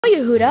Oh,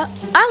 Yehuda,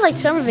 I like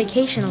summer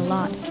vacation a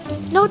lot.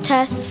 No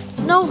tests,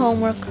 no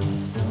homework.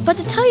 But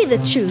to tell you the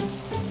truth,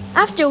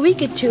 after a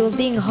week or two of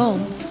being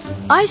home,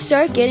 I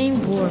start getting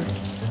bored.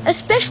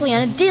 Especially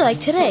on a day like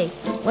today,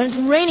 when it's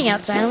raining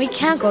outside and we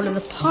can't go to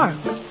the park.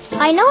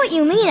 I know what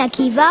you mean,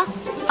 Akiva.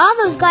 All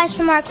those guys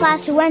from our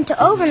class who went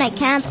to overnight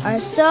camp are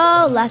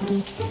so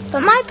lucky.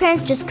 But my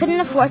parents just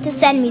couldn't afford to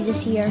send me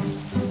this year.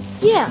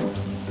 Yeah,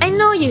 I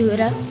know,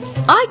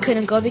 Yehuda. I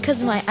couldn't go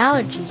because of my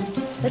allergies.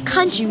 The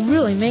country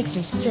really makes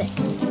me sick.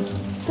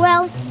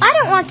 Well, I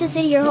don't want to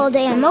sit here all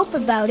day and mope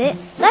about it.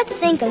 Let's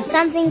think of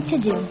something to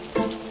do.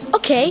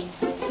 Okay,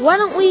 why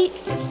don't we...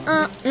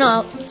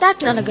 no,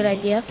 that's not a good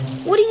idea.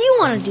 What do you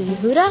want to do,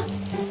 Yehuda?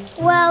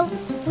 Well,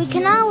 we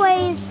can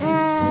always...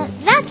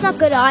 that's not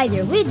good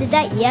either. We did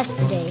that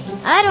yesterday.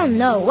 I don't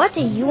know. What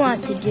do you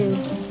want to do?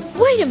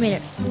 Wait a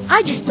minute.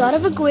 I just thought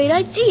of a great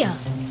idea.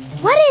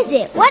 What is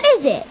it? What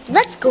is it?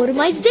 Let's go to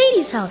my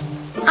Zadie's house.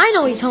 I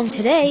know he's home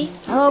today.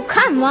 Oh,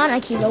 come on,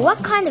 Akiva.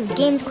 What kind of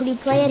games could he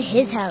play at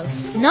his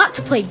house? Not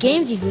to play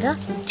games,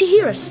 Yehuda. To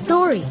hear a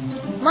story.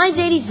 My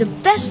Zadie's the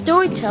best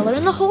storyteller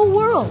in the whole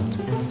world.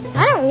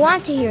 I don't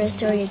want to hear a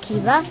story,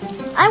 Akiva.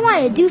 I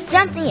want to do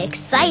something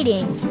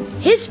exciting.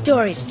 His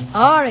stories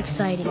are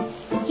exciting.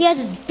 He has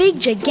this big,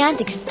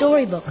 gigantic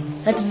storybook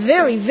that's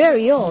very,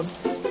 very old,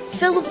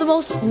 filled with the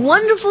most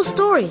wonderful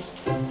stories.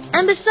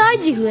 And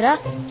besides, Yehuda,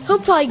 he'll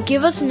probably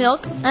give us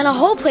milk and a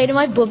whole plate of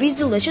my Bubby's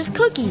delicious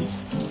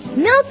cookies.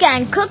 Milk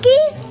and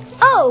cookies?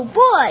 Oh,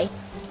 boy.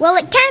 Well,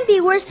 it can't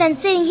be worse than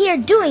sitting here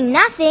doing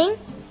nothing.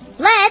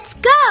 Let's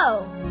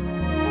go!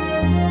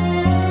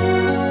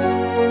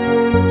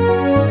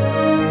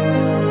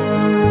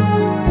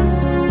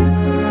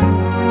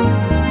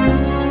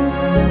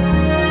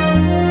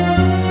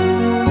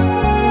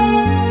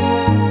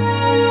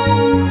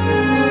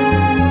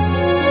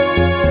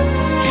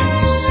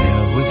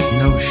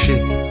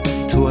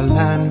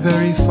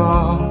 Very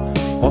far,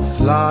 or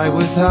fly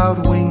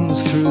without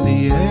wings through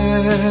the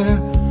air?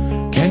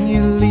 Can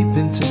you leap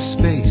into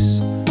space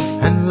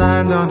and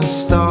land on a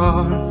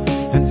star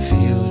and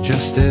feel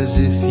just as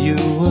if you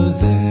were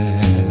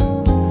there?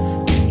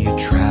 Can you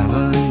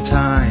travel in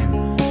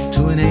time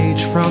to an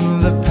age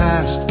from the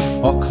past,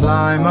 or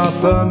climb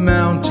up a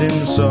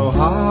mountain so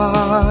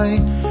high?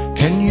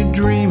 Can you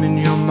dream in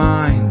your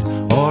mind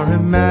or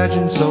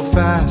imagine so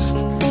fast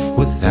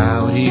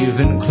without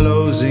even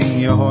closing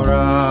your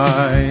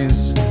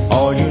eyes?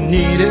 All you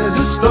need is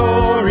a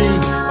story,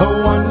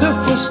 a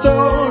wonderful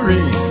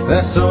story.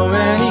 There's so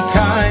many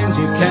kinds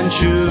you can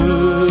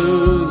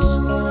choose,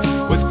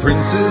 with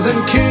princes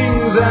and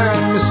kings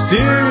and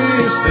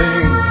mysterious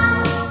things.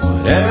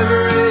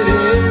 Whatever it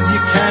is you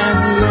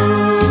can't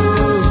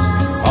lose.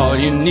 All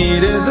you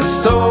need is a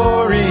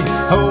story,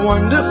 a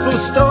wonderful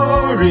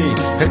story,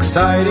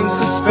 exciting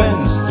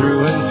suspense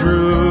through and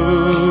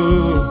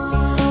through,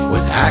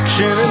 with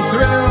action and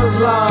thrills,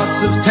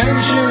 lots of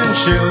tension and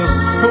chills.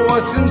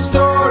 What's in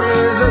store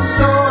is a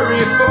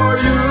story for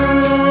you.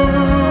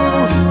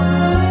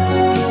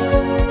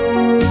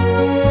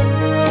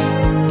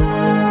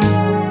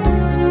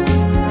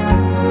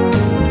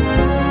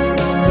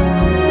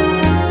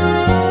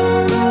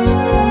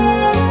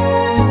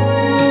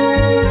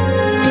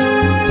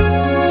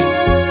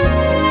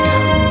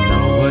 Now you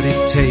know what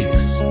it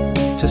takes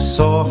to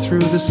soar through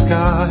the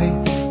sky.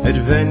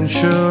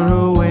 Adventure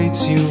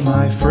awaits you,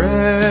 my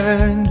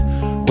friend,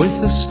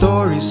 with a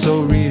story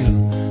so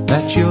real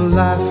that you'll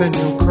laugh and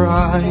you'll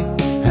cry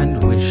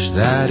and wish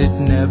that it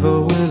never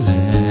will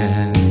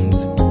end.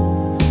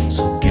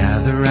 So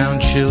gather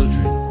round,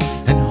 children,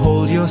 and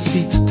hold your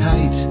seats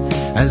tight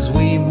as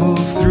we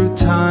move through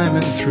time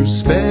and through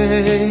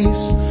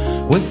space,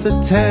 with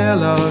a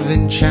tale of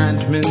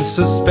enchantment,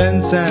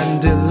 suspense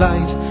and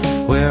delight.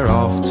 We're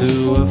off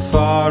to a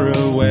far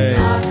away.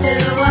 Off to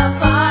a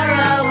far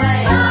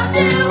away. Off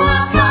to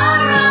a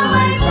far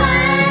away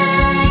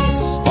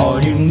place.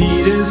 All you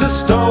need is a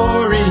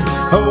story,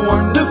 a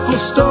wonderful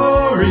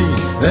story.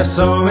 There's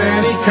so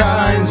many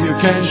kinds you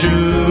can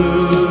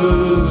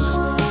choose,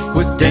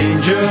 with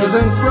dangers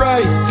and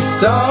fright,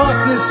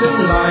 darkness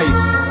and light.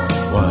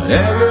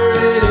 Whatever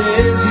it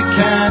is you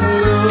can't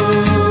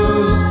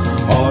lose.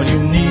 All you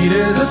need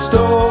is a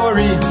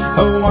story,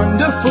 a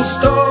wonderful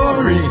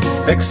story,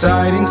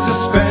 exciting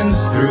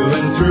suspense through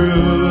and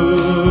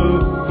through,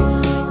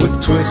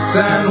 with twists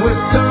and with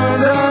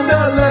turns and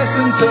a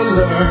lesson to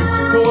learn.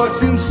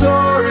 What's in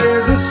store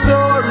is a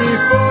story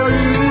for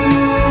you.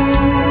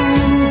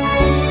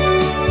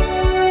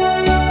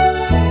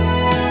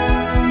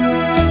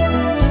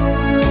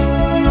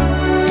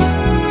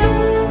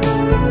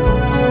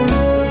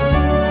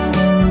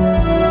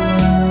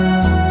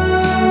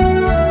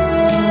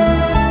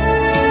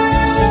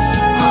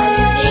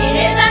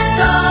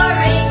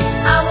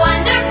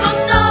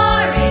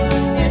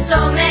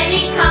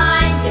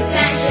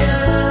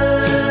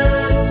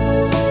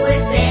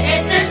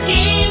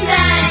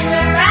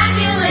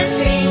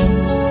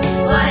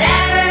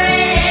 Whatever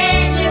it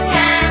is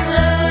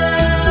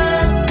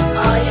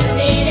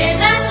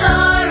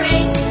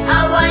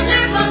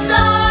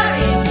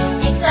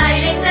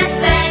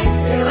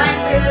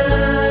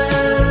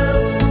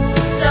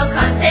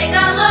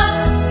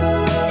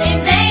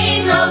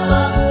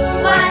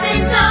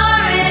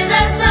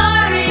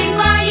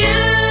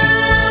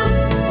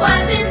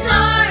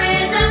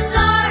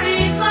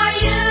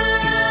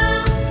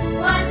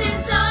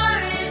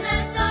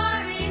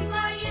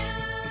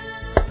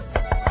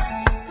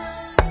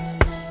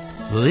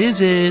is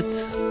it?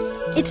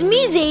 It's me,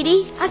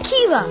 Zadie,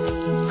 Akiva.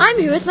 I'm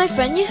here with my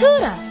friend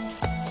Yehuda.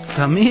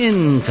 Come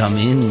in, come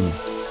in.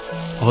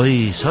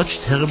 Oi, such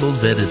terrible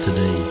weather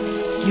today.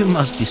 You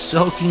must be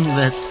soaking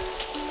wet.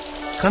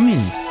 Come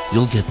in,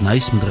 you'll get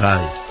nice and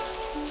dry.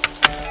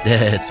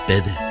 That's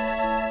better.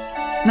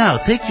 Now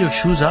take your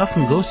shoes off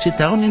and go sit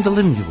down in the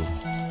living room.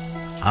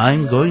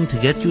 I'm going to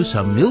get you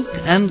some milk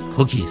and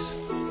cookies.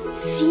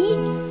 See?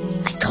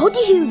 I told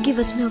you he would give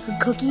us milk and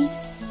cookies.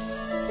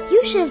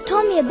 You should have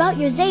told me about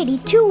your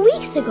Zadie 2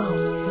 weeks ago.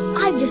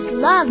 I just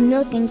love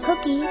milk and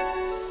cookies.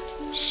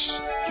 Shh,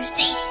 your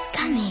Zadie's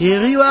coming.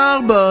 Here you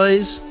are,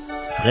 boys.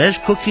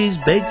 Fresh cookies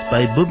baked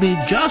by Bubby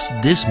just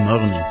this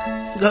morning.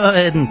 Go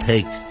ahead and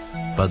take.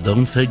 But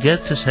don't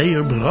forget to say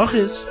your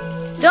brachos.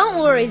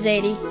 Don't worry,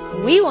 Zadie.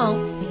 We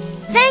won't.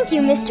 Thank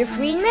you, Mr.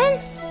 Friedman.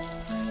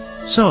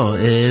 So,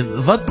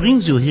 what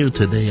brings you here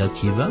today,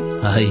 Akiva?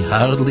 I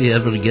hardly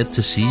ever get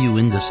to see you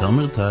in the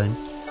summertime.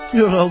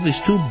 You're always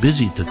too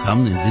busy to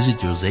come and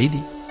visit your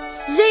Zadie.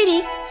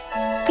 Zadie,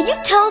 could you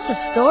tell us a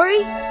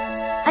story?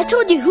 I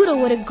told Yehuda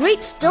what a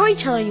great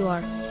storyteller you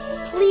are.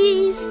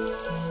 Please?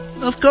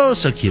 Of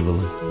course, Akiva.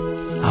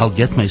 I'll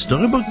get my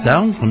storybook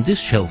down from this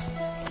shelf.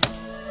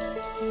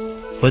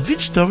 But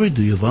which story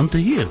do you want to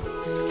hear?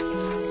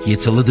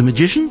 Yitzhak the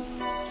Magician?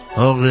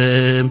 Or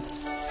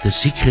the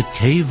Secret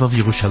Cave of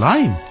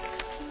Yerushalayim?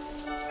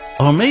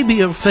 Or maybe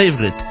your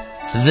favorite,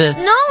 the...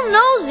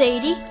 No,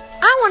 Zadie.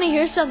 I want to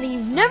hear something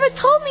you've never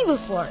told me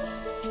before.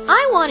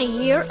 I want to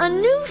hear a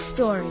new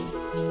story.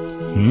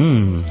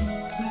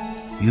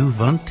 You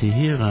want to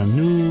hear a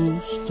new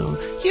story?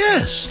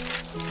 Yes,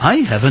 I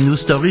have a new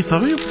story for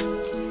you.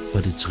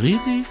 But it's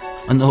really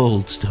an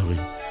old story.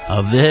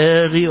 A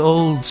very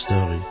old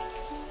story.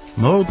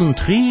 More than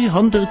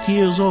 300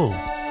 years old.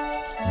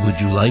 Would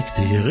you like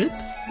to hear it?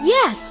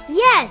 Yes.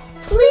 Yes,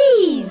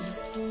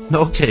 please.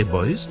 Okay,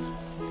 boys.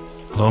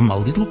 Come a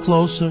little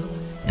closer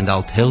and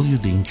I'll tell you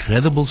the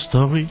incredible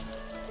story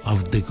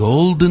of the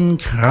Golden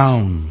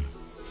Crown.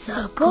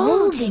 The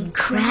Golden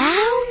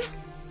Crown?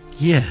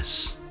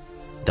 Yes,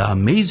 the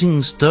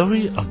amazing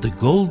story of the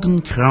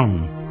Golden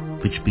Crown,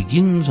 which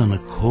begins on a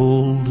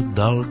cold,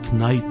 dark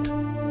night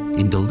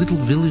in the little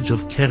village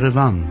of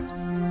Kerevan,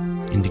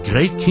 in the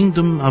great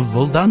kingdom of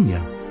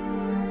Voldania,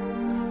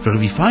 where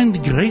we find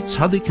the great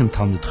tzaddik and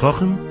Talmid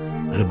Chochem,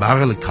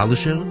 Rebbe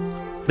Kalisher,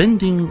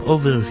 bending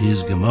over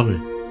his Gemara,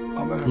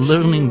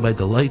 learning by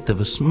the light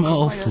of a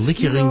small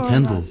flickering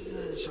candle.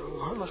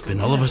 When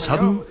all of a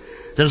sudden,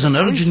 there's an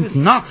urgent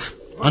knock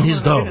on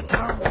his door.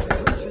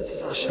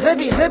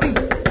 Rebbe,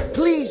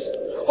 please,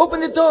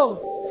 open the door.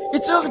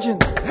 It's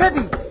urgent.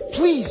 Rebbe,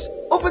 please,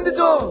 open the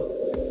door.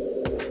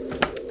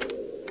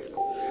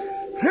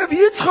 Rebbe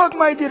Yitzchak,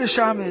 my dear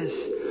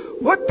Shabbos,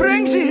 what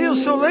brings you here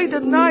so late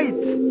at night?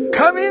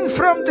 Come in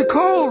from the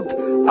cold.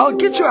 I'll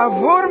get you a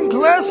warm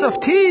glass of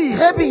tea.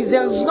 Rebbe,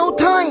 there's no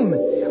time.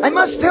 I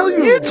must tell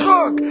you.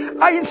 Yitzchak,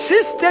 I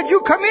insist that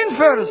you come in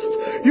first.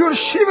 You're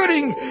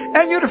shivering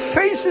and your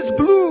face is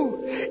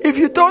blue. If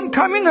you don't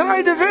come in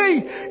right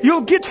away,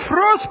 you'll get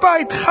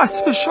frostbite,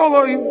 chas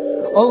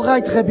v'sholom. All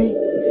right, Rebbe.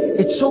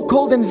 It's so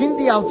cold and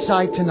windy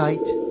outside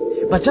tonight.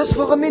 But just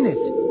for a minute.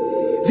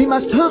 We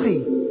must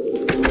hurry.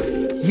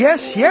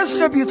 Yes,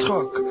 Rebbe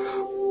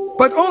Yitzchak.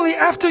 But only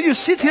after you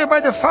sit here by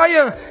the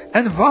fire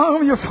and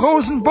warm your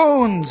frozen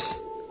bones.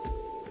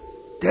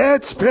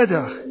 That's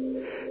better.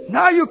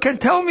 Now you can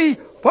tell me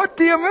what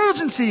the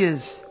emergency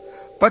is.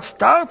 But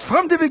start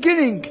from the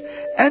beginning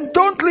and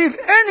don't leave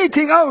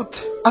anything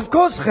out. Of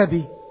course,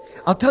 Rebbe.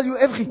 I'll tell you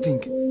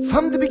everything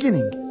from the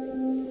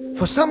beginning.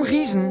 For some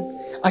reason,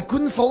 I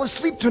couldn't fall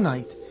asleep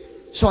tonight.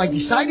 So I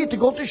decided to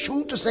go to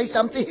shul to say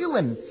some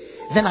tehillim.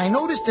 Then I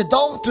noticed the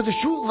door to the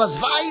shul was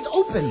wide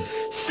open.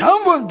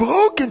 Someone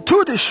broke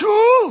into the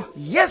shul?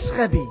 Yes,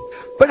 Rebbe.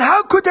 But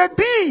how could that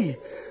be?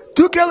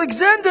 Duke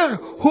Alexander,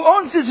 who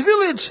owns this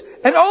village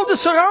and all the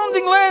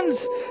surrounding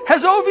lands,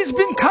 has always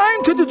been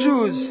kind to the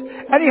Jews,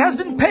 and he has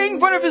been paying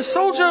one of his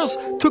soldiers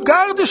to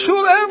guard the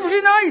shul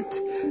every night,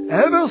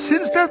 ever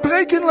since that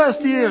break-in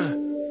last year.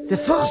 The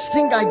first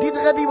thing I did,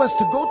 Rebbe, was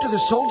to go to the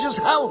soldier's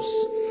house.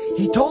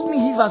 He told me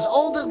he was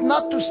ordered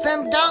not to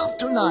stand guard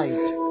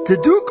tonight. The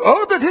Duke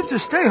ordered him to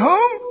stay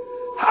home?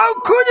 How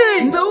could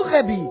he? No,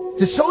 Rebbe.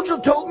 The soldier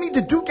told me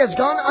the Duke has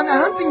gone on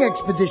a hunting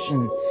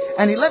expedition,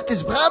 and he left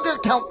his brother,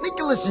 Count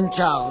Nicholas, in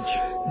charge.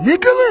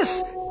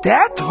 Nicholas?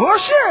 That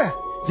Rosho?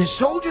 The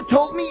soldier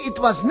told me it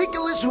was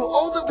Nicholas who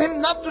ordered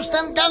him not to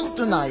stand guard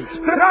tonight.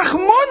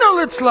 Rachmana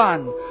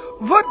litzlan!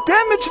 What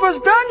damage was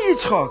done,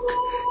 Yitzchak?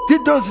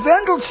 Did those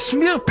vandals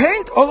smear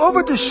paint all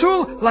over the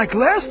shul like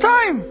last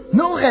time?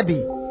 No,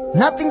 Rebbe.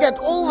 Nothing at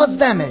all was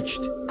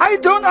damaged. I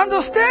don't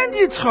understand,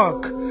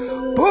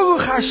 Yitzchak.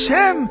 Baruch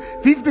Hashem,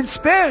 we've been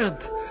spared.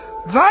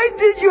 Why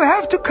did you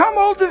have to come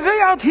all the way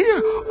out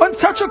here on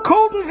such a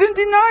cold and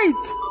windy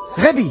night?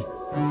 Rebbe,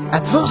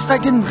 at first I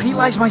didn't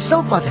realize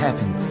myself what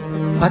happened.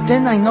 But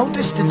then I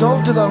noticed the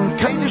door to the Aron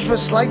Kodesh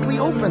was slightly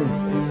open.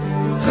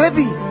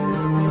 Rebbe,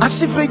 a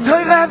Sifrei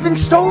Torah have been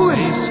stolen.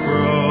 A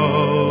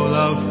scroll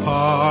of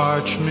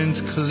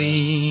parchment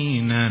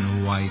clean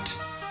and white,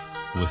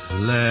 with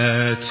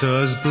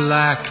letters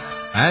black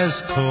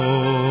as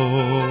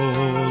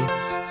coal.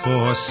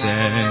 For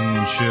centuries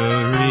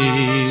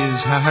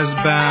has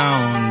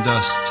bound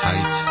us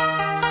tight,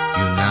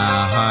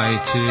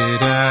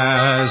 united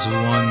as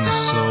one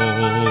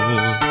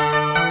soul,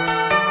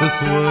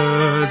 with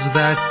words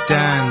that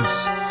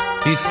dance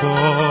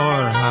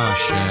before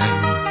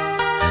Hashem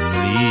and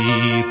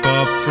leap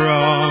up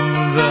from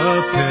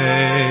the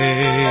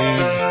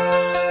page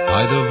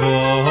by the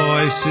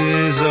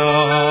voices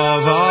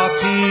of our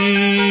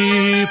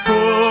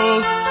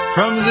people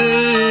from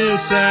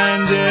this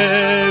and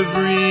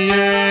every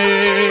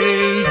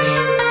age.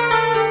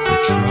 The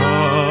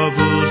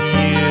troubled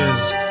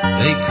years,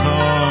 they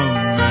come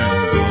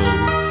and go,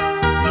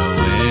 no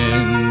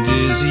end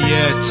is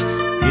yet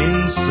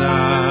in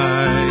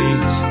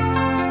sight.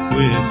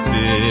 With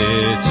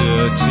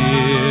bitter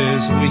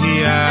tears we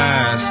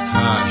ask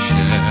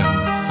Hashem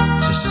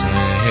to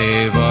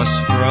save us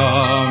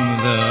from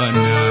the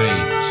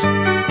night.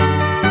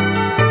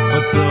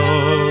 But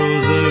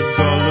though the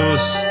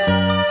Golus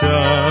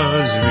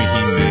does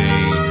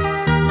remain,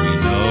 we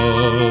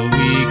know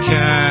we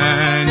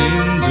can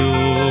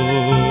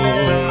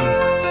endure,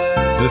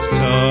 with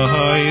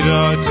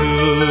Torah to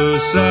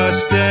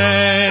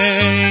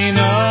sustain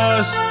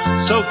us,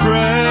 so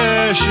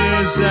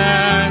precious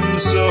and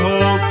so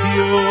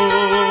pure.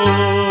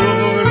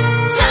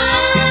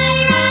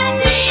 Torah,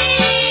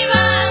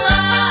 Tsivo,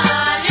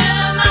 Lonu,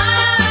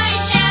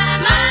 Moshe,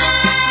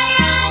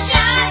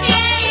 Rosho,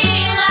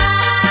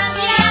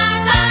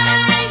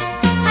 Pices,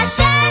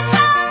 Hashem's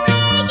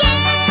holy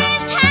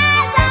gift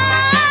has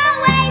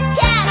always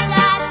kept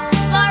us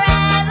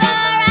forever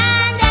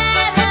and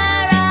ever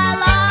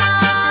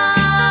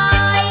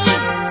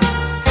alive.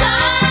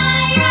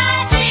 Torah,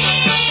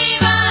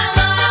 Tsivo,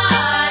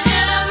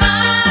 Lonu,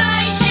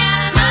 Moshe,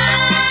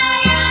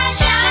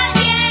 Rosho,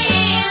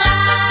 Pices,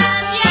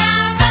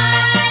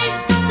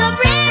 the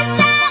bridge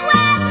that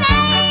was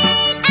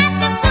made at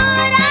the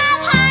foot of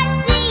Har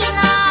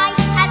Sinai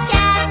has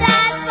kept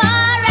us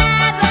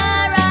forever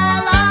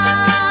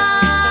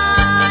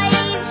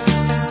alive.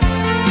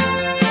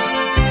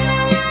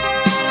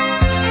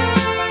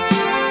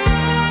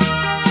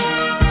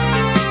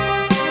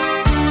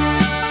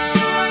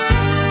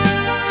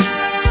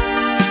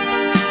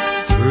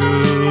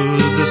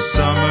 Through the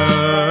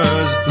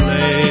summer's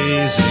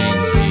blazing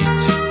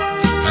heat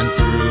and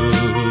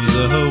through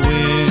the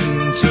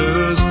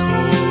winter's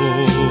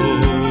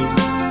cold,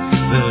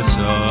 the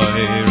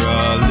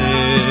Torah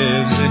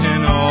lives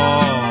in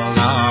all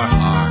our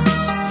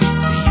hearts,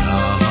 the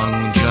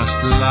young just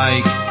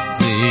like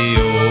the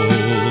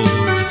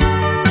old.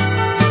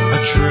 A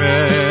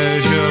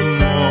treasure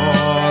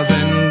more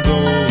than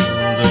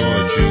gold or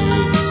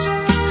jewels,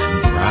 and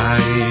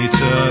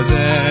brighter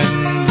than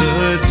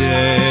the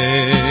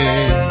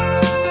day.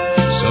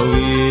 So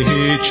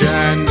each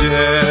and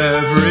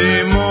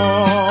every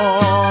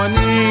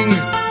morning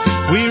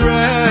we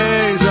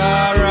raise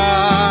our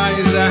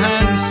eyes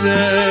and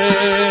say,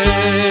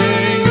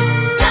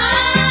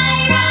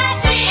 Torah,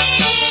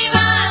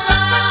 Tsivo,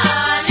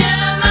 Lonu,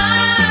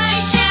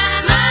 Moshe,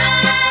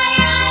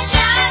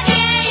 Rosho,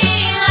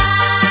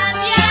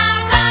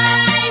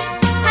 Pices,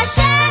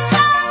 Hashem's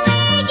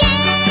holy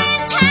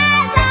gift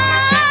has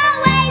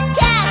always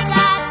kept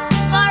us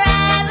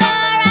forever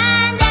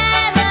and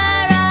ever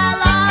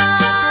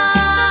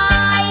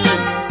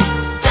alive.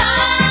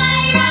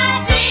 Torah,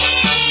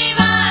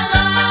 Tsivo,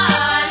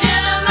 Lonu,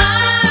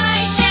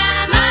 Moshe,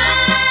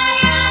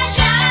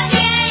 Rosho,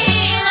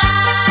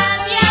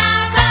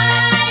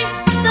 Pices,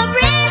 the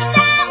bridge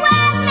that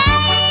was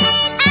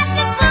made at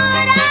the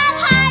foot of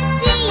Har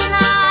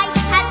Sinai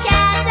has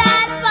kept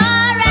us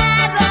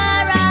forever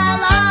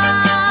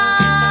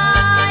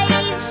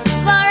alive,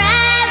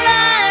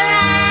 forever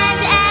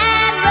and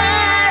ever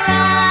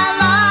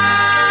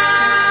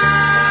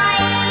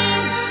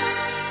alive.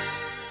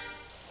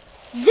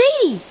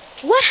 Zadie,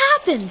 what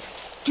happens?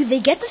 Do they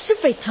get the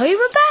Sifrei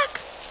Torah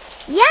back?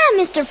 Yeah,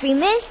 Mr.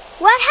 Freeman,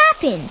 what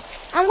happens?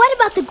 And what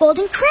about the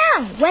golden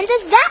crown? When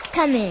does that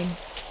come in?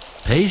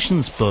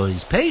 Patience,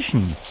 boys,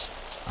 patience.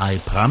 I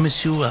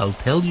promise you I'll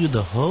tell you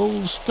the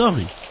whole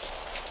story.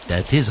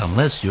 That is,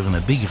 unless you're in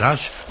a big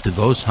rush to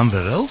go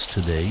somewhere else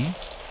today.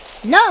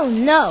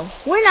 No,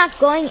 we're not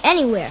going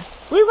anywhere.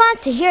 We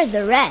want to hear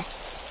the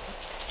rest.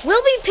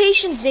 We'll be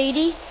patient,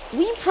 Zadie.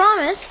 We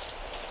promise.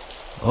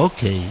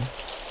 Okay.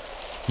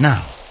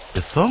 Now,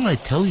 before I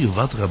tell you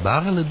what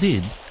Rabbi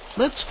did,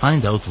 let's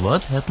find out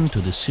what happened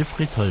to the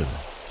Sifrei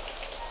Torah.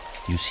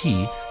 You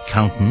see,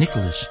 Count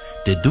Nicholas,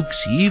 the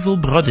Duke's evil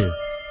brother,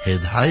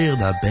 had hired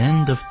a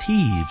band of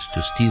thieves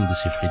to steal the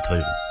Sifrei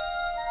Torah.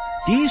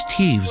 These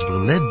thieves were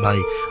led by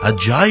a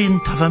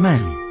giant of a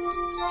man,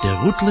 the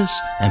ruthless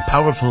and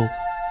powerful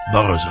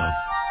Borisov.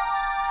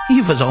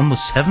 He was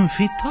almost 7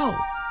 feet tall,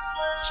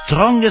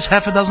 strong as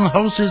half a dozen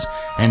horses,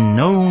 and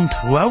known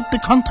throughout the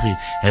country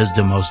as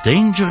the most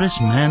dangerous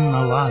man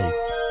alive.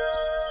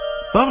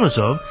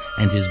 Borisov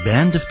and his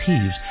band of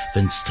thieves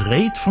went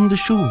straight from the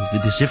shul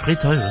with the Sifrei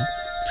Torah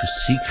to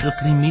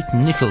secretly meet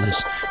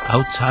Nicholas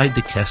outside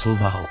the castle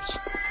walls.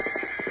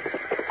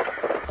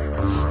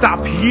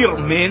 Stop here,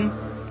 men,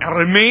 and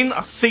remain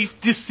a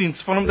safe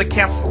distance from the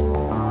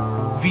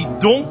castle. We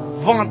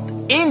don't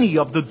want any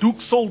of the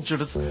Duke's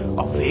soldiers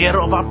aware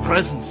of our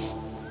presence.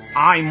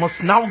 I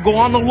must now go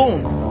on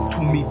alone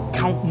to meet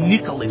Count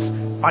Nicholas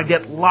by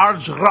that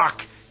large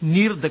rock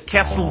near the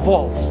castle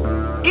walls.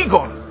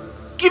 Igor,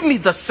 give me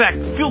the sack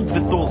filled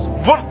with those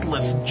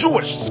worthless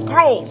Jewish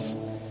scrolls.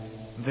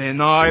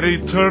 When I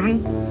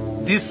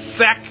return, this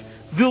sack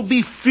will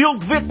be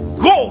filled with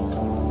gold.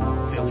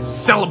 We'll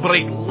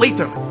celebrate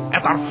later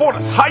at our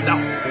forest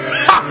hideout.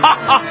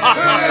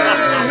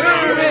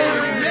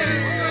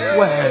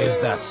 Where is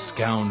that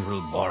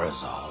scoundrel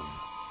Borisov?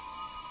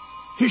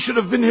 He should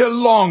have been here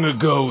long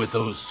ago with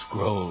those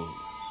scrolls.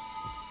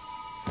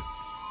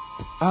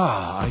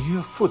 Ah, I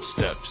hear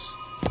footsteps.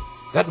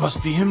 That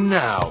must be him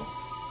now.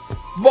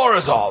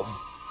 Borisov,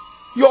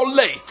 you're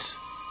late.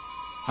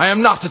 I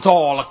am not at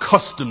all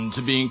accustomed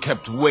to being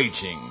kept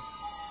waiting.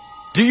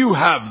 Do you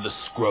have the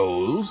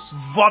scrolls?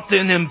 What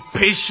an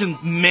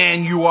impatient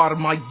man you are,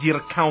 my dear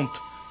Count.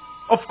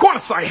 Of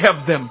course I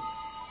have them.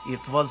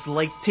 It was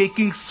like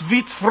taking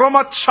sweets from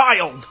a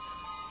child.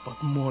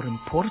 But more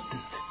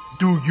important,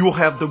 do you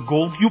have the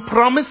gold you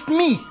promised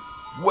me?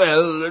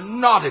 Well,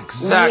 not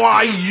exactly.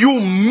 Why, you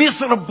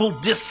miserable,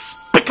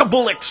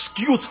 despicable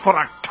excuse for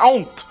a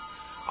count.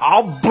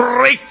 I'll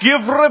break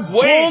every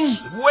bone.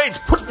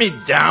 Wait, put me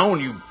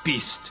down, you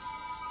beast.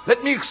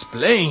 Let me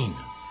explain.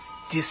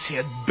 This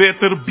had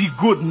better be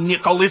good,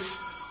 Nicholas,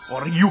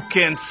 or you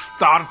can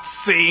start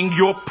saying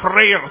your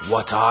prayers.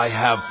 What I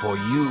have for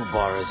you,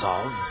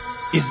 Borisov,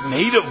 is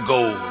made of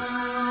gold,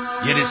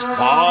 yet is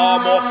far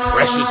more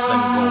precious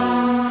than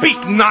gold.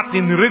 Speak not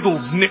in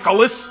riddles,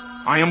 Nicholas.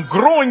 I am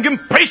growing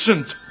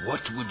impatient.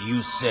 What would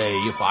you say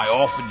if I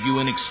offered you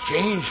in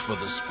exchange for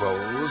the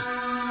scrolls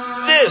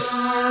this?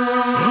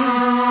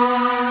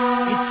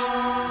 It's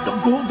the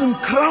golden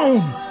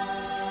crown.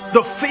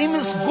 The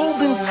famous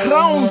golden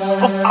crown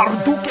of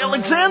Archduke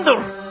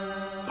Alexander.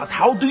 But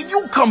how do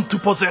you come to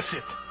possess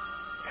it?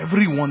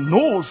 Everyone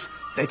knows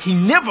that he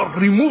never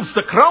removes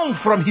the crown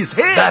from his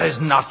head. That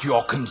is not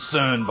your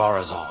concern,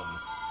 Borisov.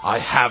 I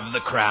have the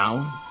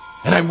crown,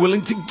 and I'm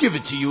willing to give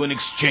it to you in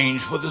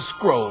exchange for the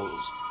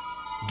scrolls.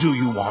 Do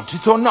you want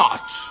it or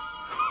not?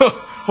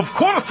 Of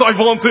course I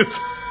want it.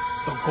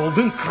 The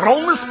golden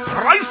crown is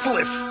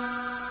priceless.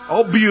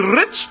 I'll be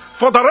rich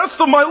for the rest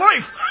of my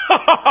life.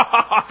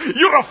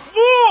 You're a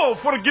fool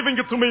for giving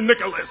it to me,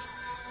 Nicholas.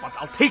 But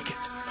I'll take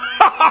it.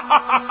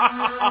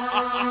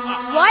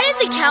 Why did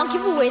the Count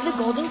give away the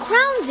golden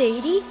crown,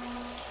 Zadie?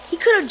 He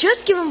could have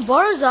just given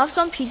Borisov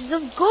some pieces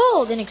of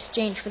gold in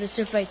exchange for the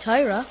Sifrei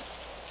Torah.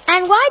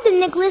 And why did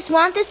Nicholas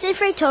want the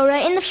Sifrei Torah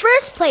in the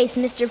first place,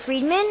 Mr.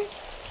 Friedman?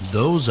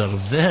 Those are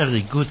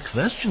very good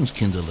questions,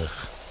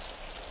 Kinderlich.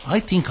 I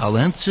think I'll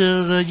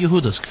answer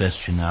Yehuda's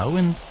question now,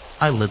 and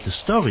I'll let the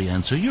story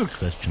answer your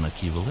question,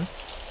 Akivale.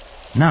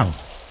 Now,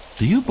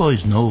 do you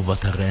boys know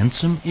what a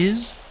ransom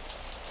is?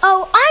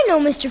 Oh, I know,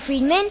 Mr.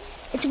 Friedman.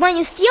 It's when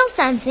you steal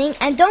something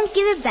and don't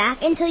give it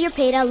back until you're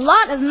paid a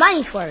lot of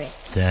money for it.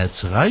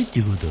 That's right,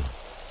 Yehuda.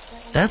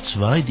 That's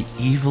why the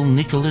evil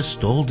Nicholas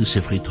stole the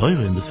Sifrei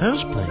Torah in the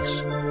first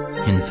place.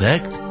 In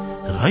fact,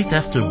 right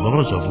after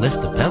Borisov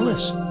left the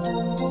palace,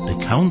 the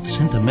Count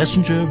sent a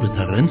messenger with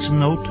a ransom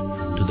note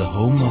to the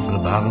home of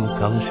Rabbi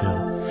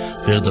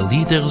Kalisher, where the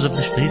leaders of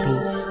the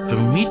shtetl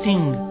were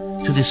meeting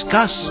to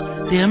discuss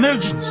the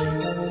emergency.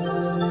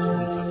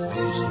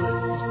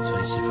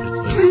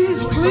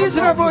 Please,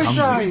 Rabbi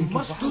Shai,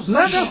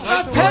 let us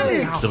not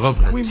panic.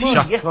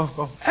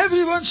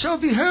 Everyone shall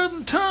be heard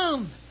in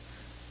turn.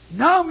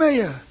 Now,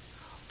 Mayor,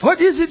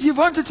 what is it you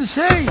wanted to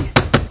say?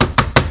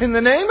 In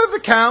the name of the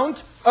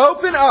Count,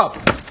 open up.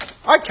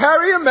 I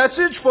carry a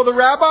message for the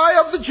Rabbi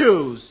of the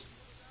Jews.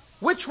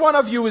 Which one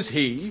of you is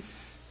he?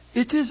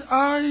 It is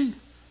I.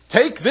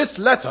 Take this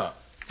letter.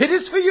 It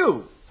is for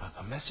you.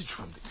 A message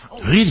from the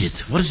Count. Read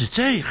it. What does it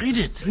say? Read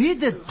it.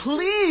 Read it,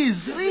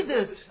 please. Read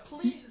it.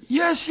 Please.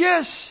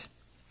 Yes.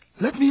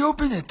 Let me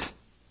open it.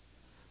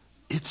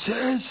 It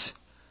says,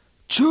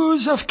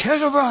 Jews of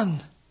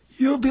Caravan,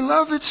 your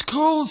beloved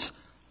scrolls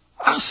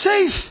are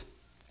safe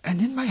and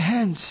in my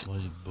hands.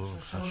 Wait,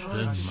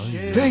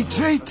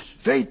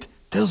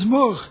 there's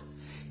more.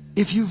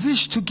 If you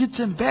wish to get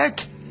them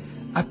back,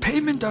 a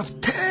payment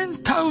of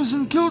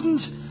 10,000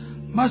 guldens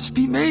must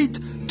be made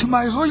to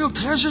my royal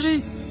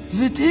treasury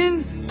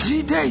within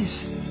 3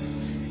 days.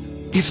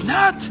 If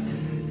not,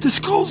 the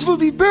scrolls will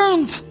be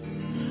burned.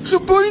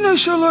 Rabbeinu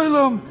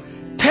Shalom,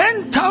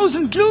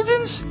 10,000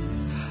 guildens?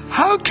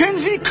 How can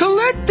we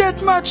collect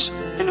that much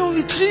in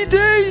only 3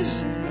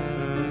 days?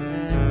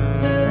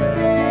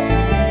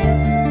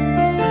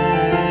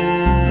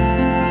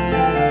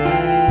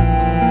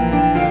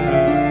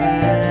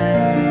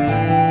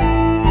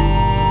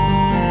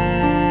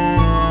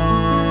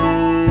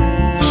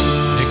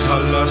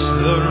 Nicholas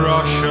the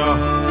Rosho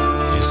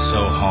is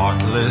so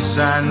heartless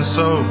and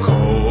so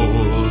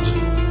cold.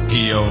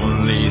 He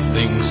only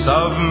thinks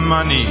of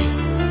money,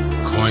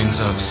 coins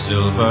of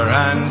silver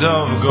and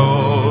of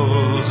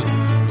gold.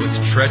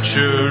 With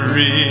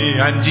treachery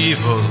and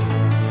evil,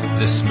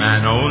 this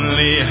man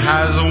only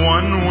has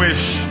one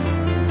wish: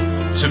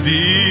 to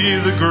be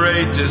the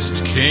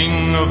greatest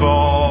king of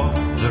all,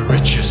 the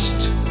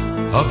richest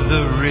of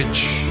the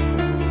rich.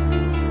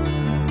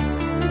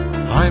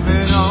 I'm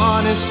an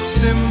honest,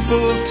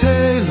 simple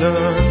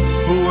tailor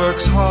who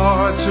works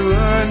hard to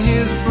earn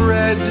his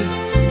bread.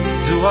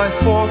 Do I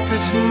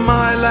forfeit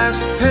my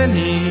last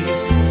penny?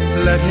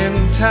 Let him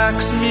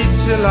tax me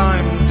till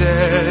I'm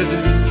dead.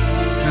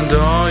 And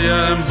I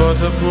am but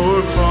a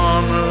poor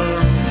farmer,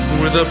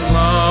 with a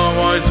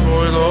plough I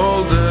toil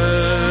all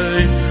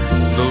day.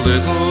 The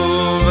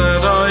little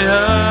that I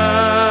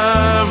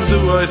have, do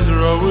I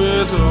throw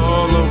it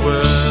all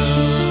away?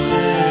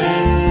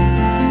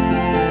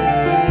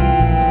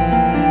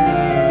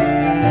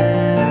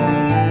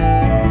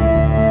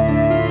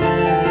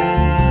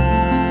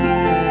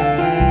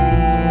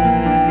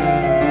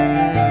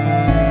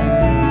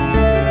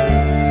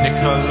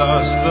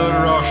 The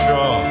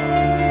Rosho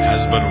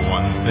has but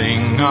one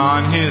thing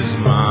on his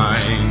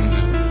mind: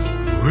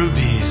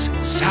 rubies,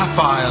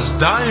 sapphires,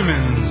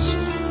 diamonds,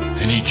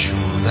 any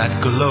jewel that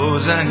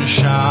glows and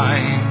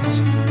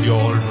shines. He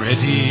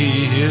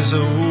already is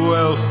a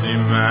wealthy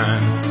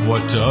man,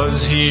 what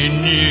does he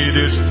need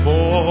it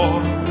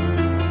for?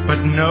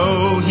 But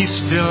no, he's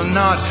still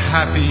not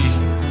happy,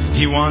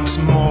 he wants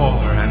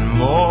more and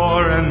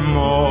more and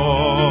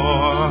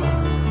more.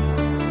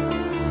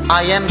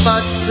 I am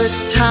but the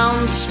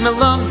town's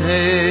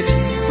melamed,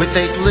 with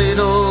 8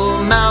 little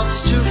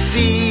mouths to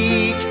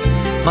feed.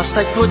 Must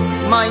I put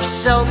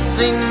myself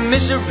in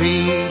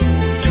misery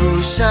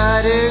to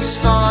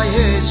satisfy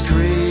his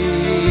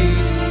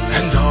greed?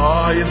 And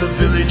I, the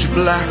village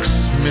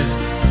blacksmith,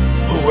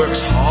 who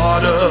works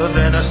harder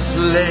than a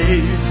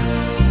slave,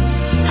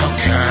 how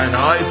can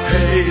I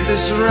pay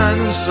this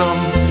ransom?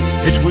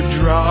 It would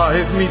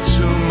drive me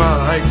to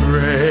my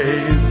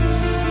grave.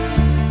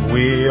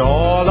 We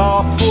all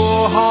are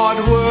poor,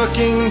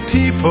 hard-working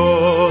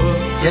people,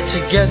 yet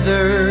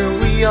together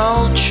we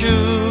all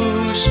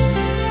choose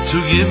to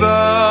give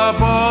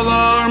up all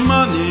our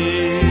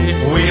money.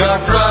 We are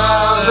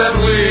proud that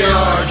we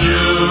are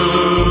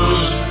Jews.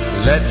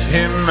 Let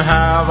him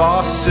have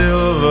our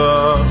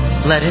silver,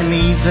 let him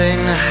even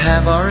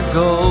have our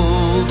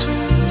gold,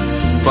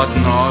 but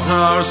not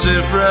our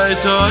Sifrei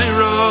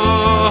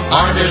Torah,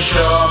 our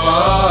neshama,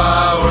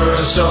 our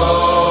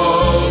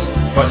soul.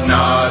 But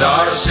not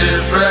our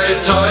Sifrei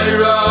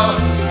Torah,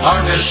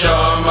 our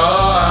neshama,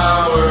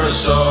 our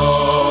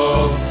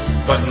soul.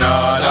 But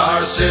not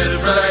our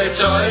Sifrei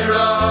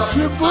Torah,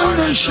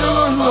 Ribono Shel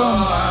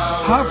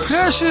Olam, how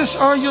precious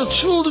are your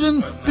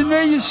children,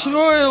 Bnei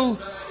Yisrael,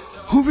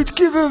 who would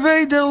give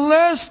away their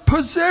last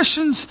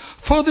possessions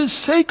for the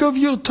sake of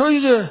your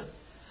Torah.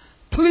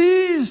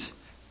 Please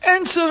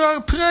answer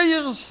our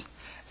prayers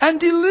and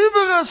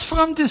deliver us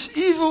from this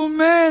evil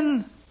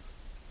man.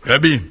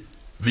 Rabbi,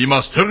 we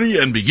must hurry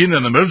and begin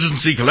an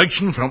emergency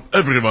collection from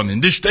everyone in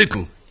this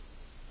shtetl.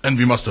 And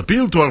we must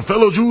appeal to our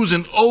fellow Jews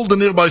in all the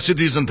nearby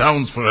cities and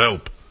towns for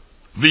help.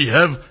 We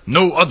have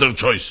no other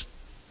choice.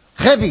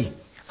 Rebbe,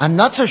 I'm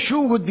not so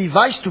sure it would be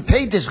wise to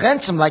pay this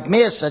ransom like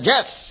Meir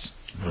suggests.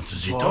 What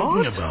is he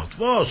talking about?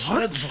 What?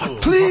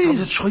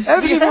 Please,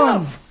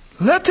 everyone,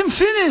 let him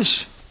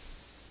finish.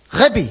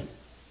 Rebbe,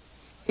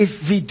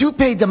 if we do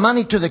pay the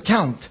money to the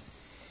count,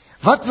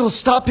 what will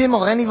stop him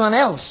or anyone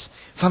else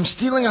from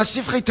stealing our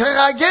Sifrei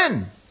Torah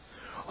again?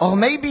 Or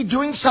maybe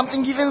doing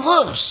something even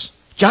worse,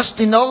 just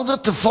in order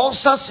to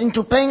force us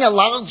into paying a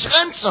large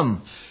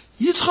ransom.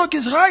 Yitzchok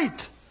is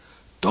right.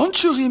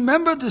 Don't you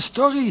remember the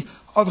story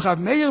of Rav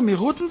Meir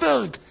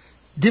ROTENBERG,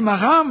 the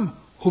Maram,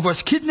 who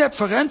was kidnapped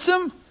for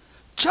ransom?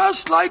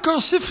 Just like our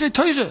Sifrei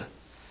Torah.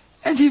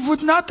 And he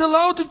would not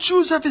allow the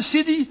Jews of his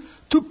city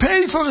to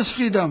pay for his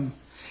freedom.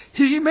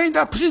 He remained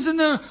a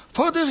prisoner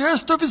for the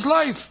rest of his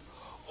life,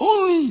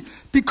 only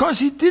because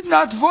he did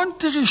not want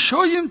the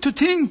Rishoyim to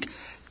think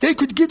they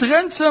could get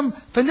ransom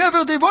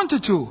whenever they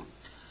wanted to.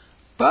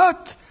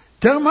 But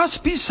there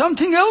must be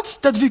something else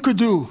that we could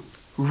do.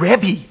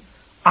 Rebbe,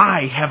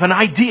 I have an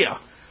idea.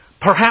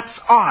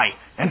 Perhaps I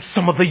and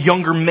some of the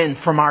younger men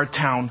from our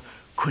town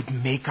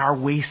could make our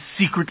way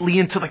secretly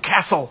into the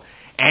castle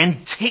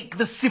and take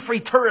the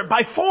Sifrei Torah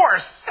by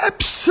force.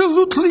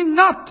 Absolutely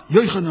not,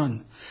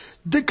 Yochanan.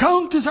 The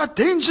Count is a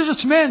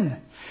dangerous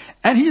man,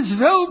 and he is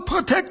well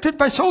protected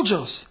by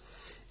soldiers.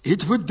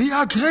 It would be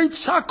a great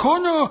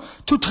sakono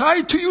to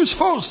try to use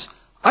force.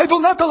 I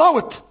will not allow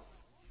it.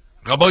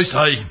 Rabbi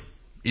Sai,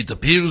 it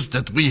appears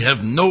that we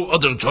have no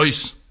other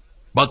choice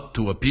but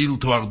to appeal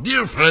to our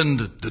dear friend,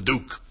 the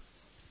Duke.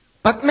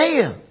 But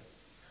Meir,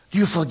 do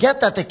you forget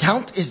that the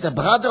Count is the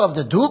brother of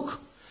the Duke?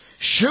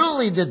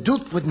 Surely the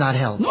Duke would not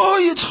help. No,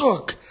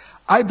 Yitzchok.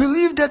 I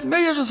believe that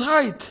Meir is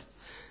right.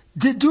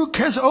 The Duke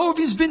has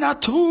always been a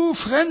true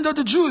friend of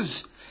the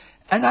Jews,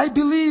 and I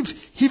believe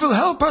he will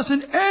help us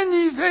in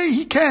any way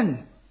he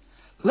can.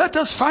 Let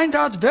us find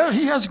out where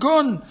he has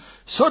gone,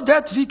 so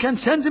that we can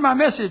send him a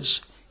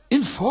message,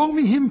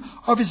 informing him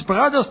of his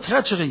brother's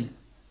treachery.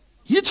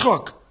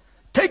 Yitzchok,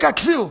 take a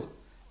quill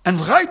and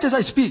write as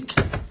I speak.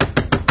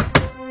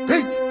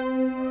 Wait,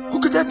 who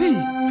could that be?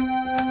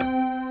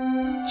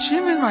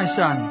 Shimon, my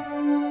son.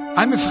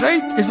 I'm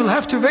afraid it will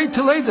have to wait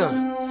till later.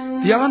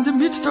 We are in the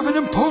midst of an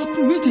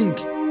important meeting.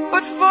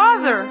 But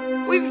Father,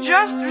 we've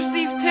just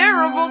received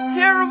terrible,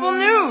 terrible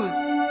news.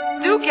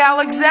 Duke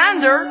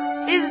Alexander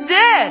is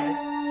dead.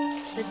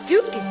 The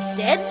Duke is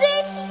dead,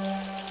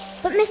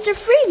 Zadie? But Mr.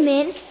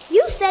 Friedman,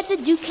 you said the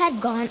Duke had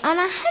gone on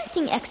a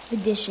hunting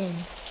expedition.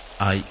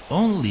 I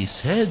only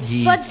said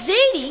he... But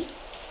Zadie,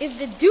 if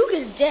the Duke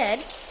is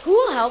dead, who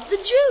will help the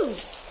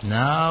Jews?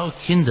 Now,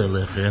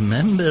 Kinderle,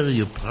 remember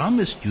you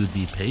promised you'd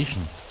be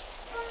patient.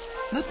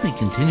 Let me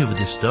continue with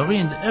the story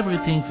and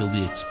everything will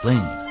be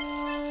explained.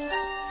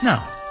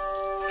 Now,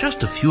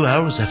 just a few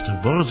hours after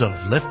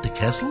Borisov left the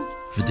castle,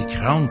 with the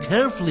crown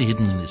carefully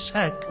hidden in his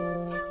sack,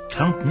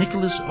 Count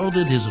Nicholas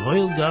ordered his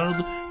royal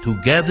guard to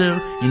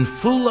gather in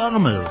full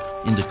armor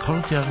in the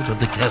courtyard of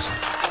the castle.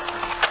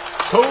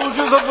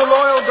 Soldiers of the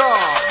Loyal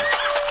Guard,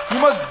 you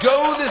must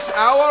go this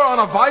hour on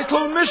a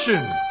vital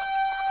mission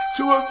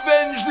to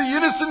avenge the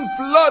innocent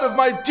blood of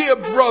my dear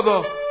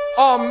brother,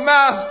 our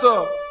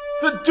master,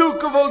 the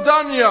Duke of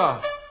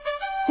Oldania,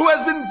 who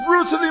has been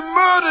brutally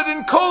murdered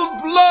in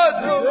cold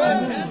blood.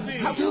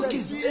 The Duke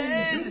is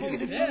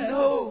dead.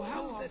 No.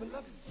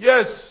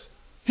 Yes,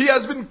 he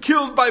has been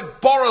killed by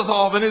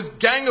Borisov and his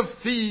gang of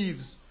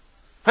thieves.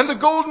 And the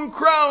golden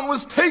crown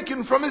was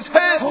taken from his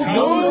head.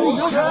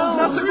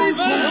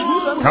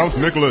 Count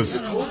Nicholas,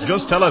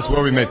 just tell us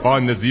where we may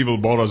find this evil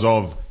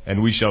Borisov,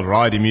 and we shall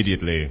ride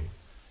immediately.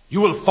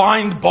 You will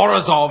find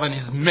Borisov and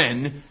his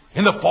men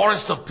in the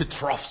forest of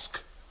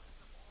Petrovsk.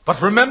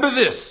 But remember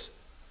this,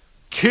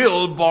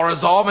 kill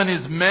Borisov and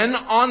his men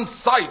on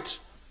sight.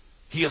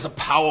 He is a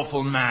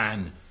powerful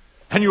man,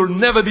 and you'll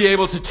never be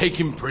able to take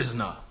him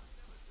prisoner.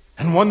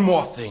 And one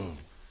more thing.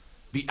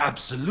 Be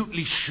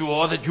absolutely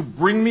sure that you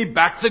bring me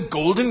back the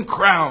golden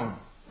crown.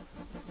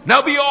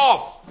 Now be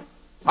off!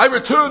 I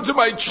return to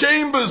my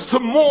chambers to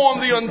mourn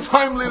the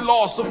untimely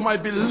loss of my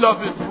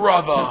beloved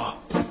brother.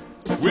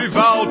 We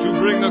vow to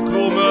bring the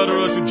cruel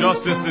murderer to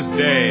justice this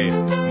day.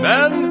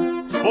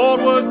 Then,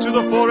 forward to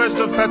the forest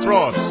of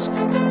Petrovsk.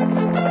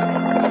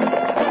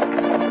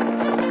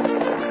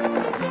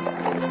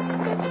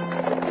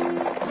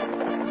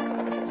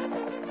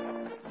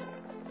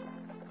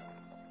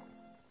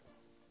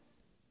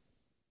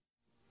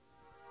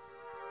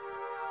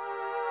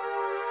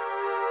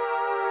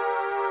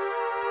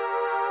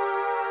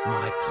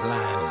 My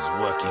plan is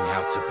working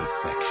out to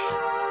perfection.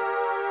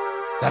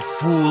 That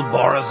fool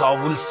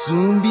Borisov will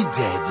soon be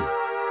dead.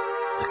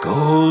 The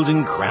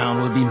golden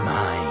crown will be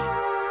mine.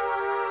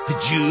 The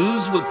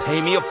Jews will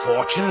pay me a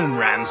fortune in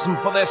ransom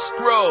for their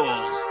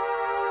scrolls.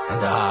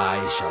 And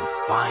I shall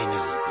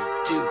finally be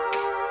Duke.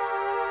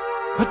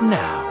 But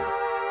now,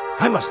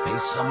 I must pay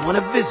someone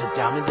a visit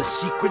down in the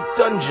secret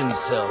dungeon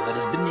cell that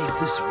is beneath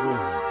this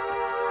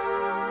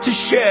room, to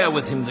share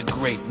with him the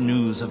great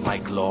news of my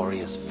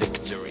glorious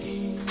victory.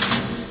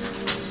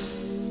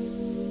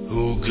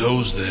 Who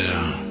goes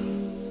there?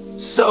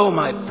 So,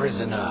 my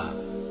prisoner,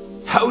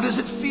 how does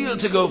it feel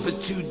to go for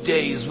 2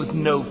 days with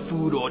no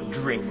food or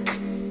drink?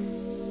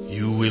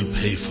 You will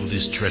pay for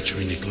this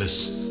treachery,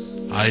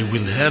 Nicholas. I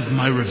will have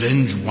my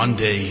revenge one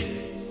day.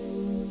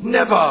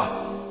 Never!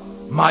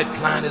 My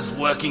plan is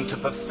working to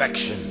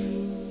perfection.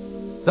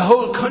 The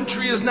whole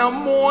country is now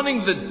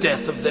mourning the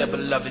death of their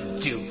beloved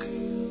Duke,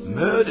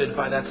 murdered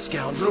by that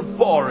scoundrel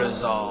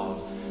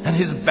Borisov and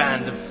his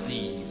band of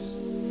thieves.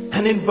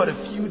 And in but a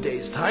few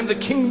days' time, the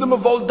kingdom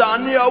of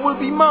Oldania will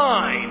be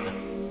mine.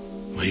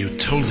 Well, you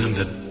told them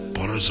that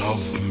Borisov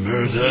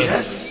murdered...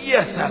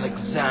 Yes,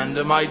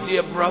 Alexander, my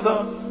dear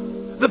brother.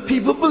 The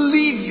people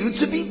believe you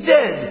to be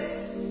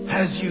dead,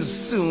 as you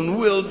soon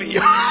will be.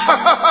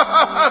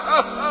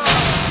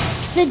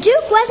 The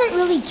Duke wasn't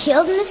really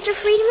killed, Mr.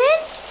 Friedman?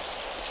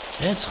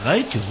 That's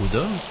right,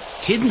 Yehuda.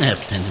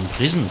 Kidnapped and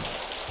imprisoned,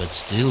 but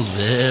still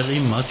very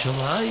much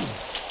alive.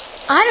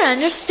 I don't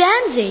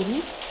understand,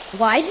 Zadie.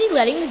 Why is he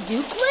letting the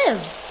Duke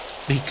live?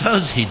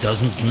 Because he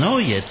doesn't know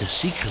yet the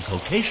secret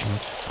location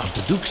of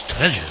the Duke's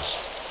treasures,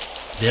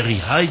 where he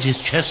hides his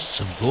chests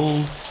of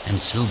gold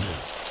and silver.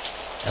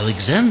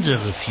 Alexander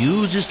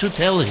refuses to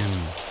tell him.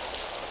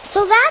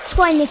 So that's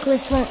why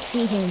Nicholas won't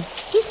feed him.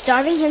 He's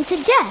starving him to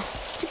death,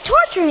 to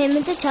torture him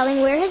into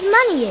telling where his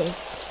money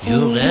is.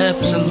 You're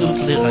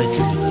absolutely right,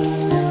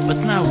 Yehuda. But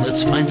now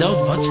let's find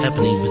out what's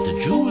happening with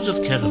the Jews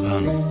of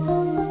Caravan.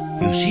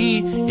 You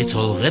see, it's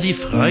already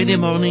Friday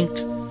morning,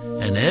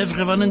 and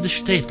everyone in the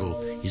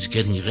shtetl is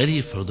getting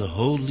ready for the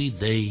holy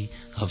day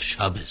of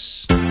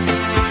Shabbos.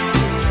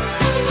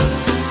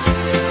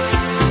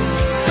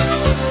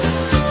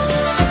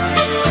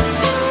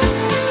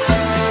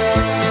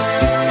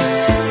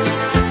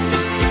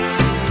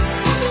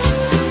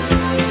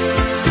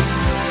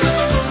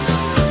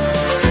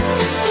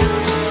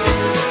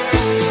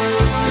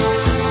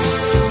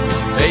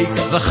 Bake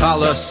the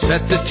challah,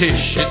 set the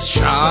tish, it's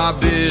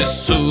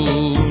Shabbos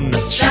soon.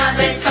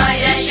 Shabbos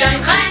kodesh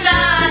yom chag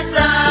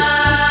asay.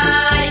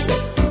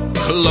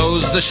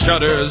 Close the the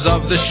shutters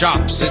of the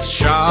shops, it's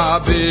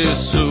Shabbos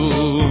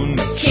soon.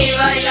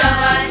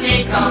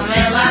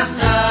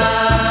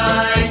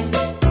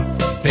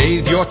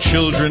 Bathe your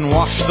children,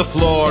 wash the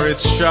floor,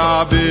 it's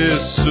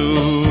Shabbos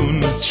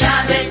soon.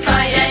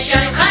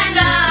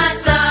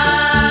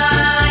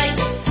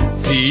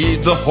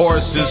 Feed the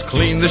horses,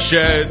 clean the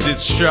sheds,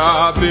 it's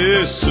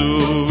Shabbos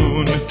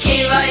soon. Before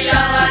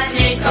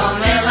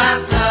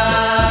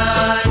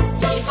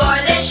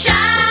the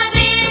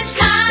Shabbos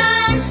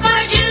comes for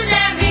Jews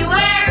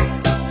everywhere,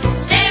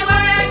 they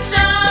work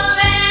so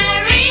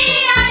very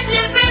hard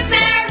to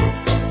prepare.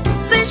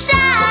 But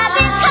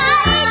Shabbos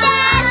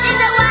Kodesh is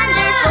a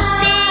wonderful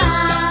thing.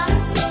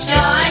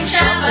 Yom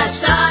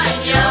Shabbos on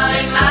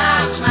Yom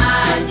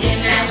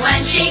Machmadim, and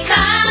when she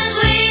comes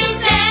we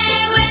say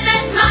with a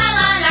smile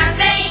on our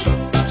face,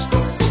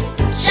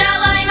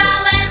 Shalom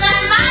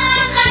Aleichem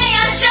Malachei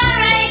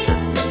Ashareis.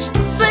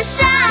 But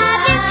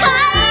Shabbos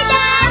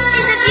Kodesh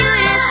is a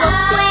beautiful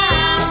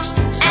queen,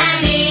 and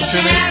each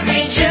and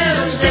every Jew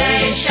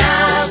says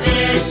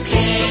Shabbos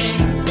king.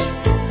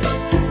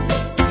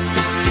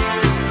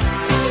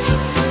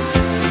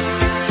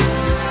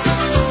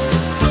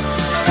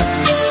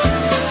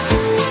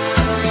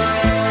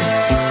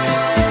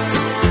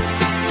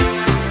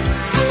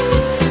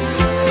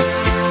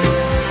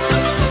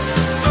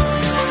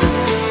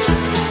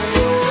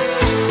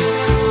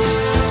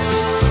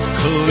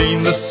 Clean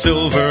the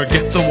silver,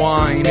 get the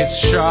wine, it's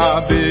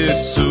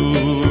Shabbos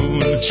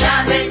soon.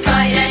 Shabbos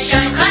Kodesh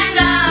Yom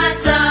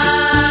Chagdasai.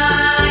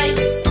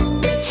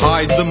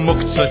 Hide the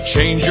muktzah,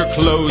 change your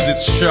clothes,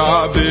 it's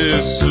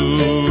Shabbos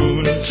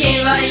soon.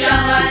 Kivay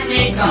Shabbos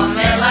Mikom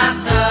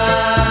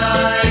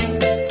Melachtai.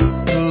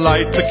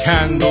 Light the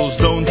candles,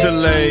 don't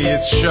delay,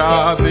 it's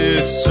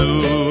Shabbos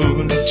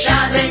soon.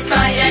 Shabbos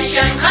Kodesh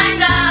Yom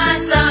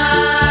Chagdasai.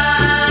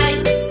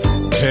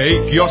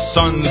 Take your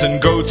sons and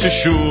go to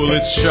shul,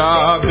 it's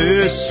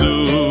Shabbos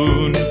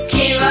soon.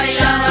 Kivay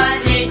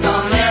Shabbos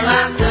Mikom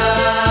Melachtai.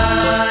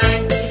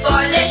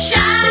 Before the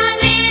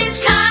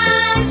Shabbos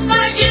comes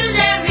for Jews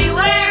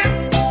everywhere,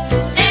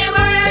 they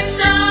work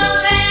so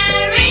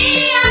very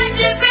hard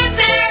to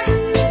prepare.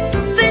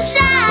 But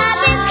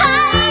Shabbos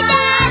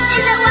Kodesh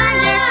is a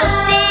wonderful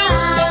thing.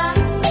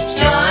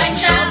 Yom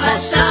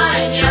Shabbos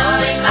on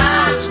Yom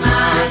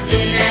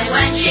Machmadim, and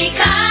when she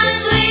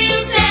comes we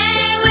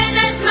say with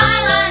a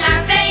smile on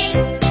our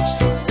face,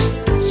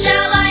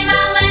 Shalom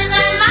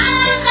Aleichem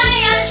Malachei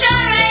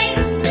Ashareis.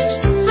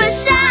 But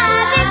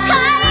Shabbos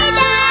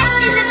Kodesh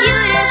is a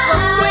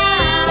beautiful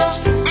queen,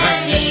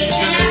 and each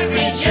and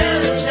every Jew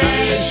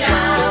says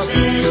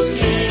Shabbos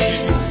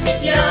king.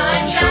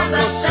 Yom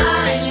Shabbos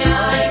on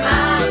Yom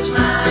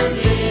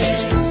Machmadim,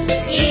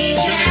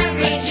 each and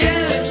every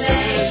Jew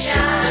says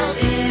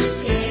Shabbos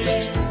king.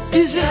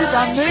 Isn't it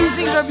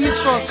amazing, Rabbi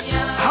Yitzchok,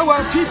 how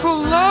our people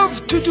love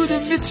to do the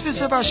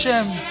mitzvahs of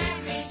Hashem?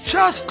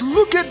 Just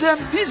look at them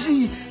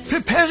busy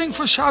preparing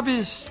for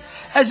Shabbos,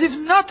 as if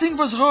nothing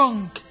was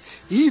wrong,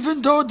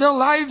 even though their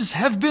lives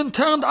have been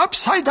turned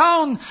upside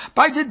down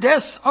by the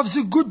death of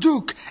the good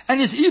Duke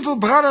and his evil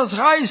brother's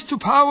rise to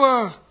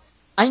power.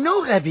 I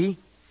know, Rabbi.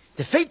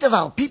 The faith of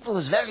our people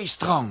is very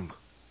strong.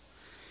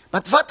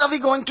 But what are we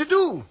going to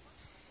do?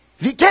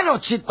 We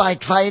cannot sit by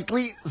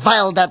quietly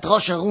while that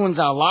Rosho ruins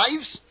our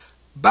lives.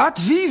 But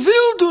we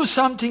will do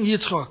something,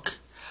 Yitzchok.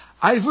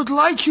 I would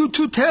like you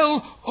to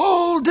tell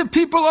all the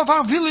people of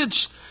our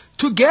village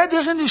to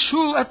gather in the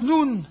shul at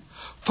noon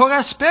for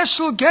a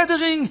special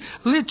gathering,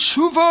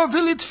 Tsivo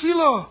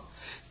v'Tfilo.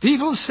 We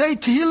will say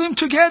Tehillim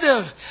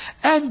together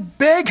and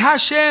beg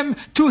Hashem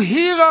to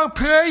hear our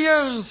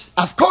prayers.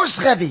 Of course,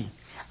 Rabbi.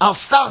 I'll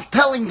start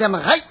telling them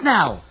right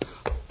now.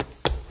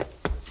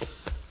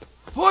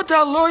 What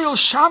a loyal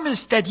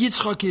shamus that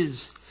Yitzchok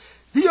is.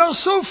 We are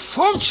so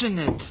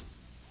fortunate.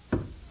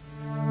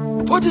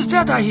 What is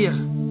that I hear?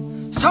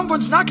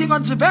 Someone's knocking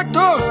on the back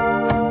door.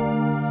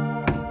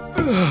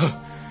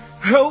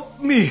 Help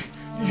me!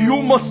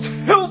 You must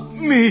help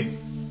me!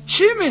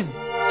 Shimon!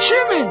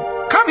 Shimon!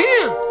 Come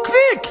here!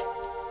 Quick!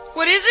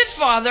 What is it,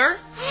 Father?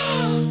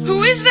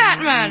 Who is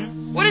that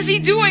man? What is he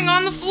doing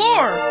on the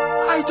floor?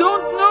 I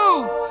don't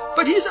know,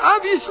 but he's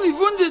obviously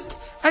wounded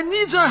and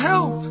needs our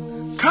help.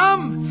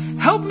 Come,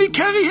 help me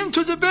carry him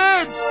to the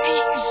bed.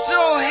 He's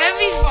so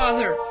heavy,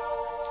 Father.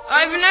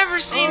 I've never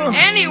seen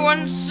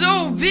anyone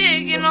so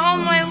big in all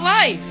my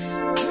life.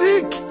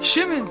 Quick,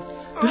 Shimon,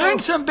 bring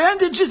some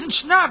bandages and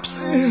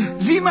schnapps.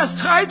 We must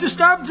try to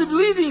stop the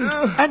bleeding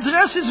and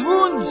dress his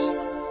wounds.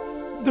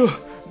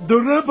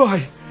 The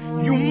rabbi,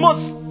 you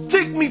must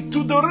take me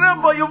to the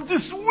rabbi of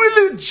this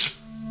village.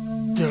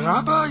 The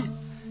rabbi?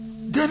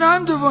 Then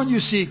I'm the one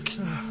you seek.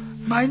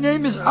 My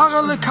name is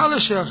Arale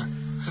Kalesher,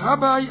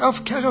 rabbi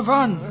of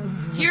Caravan.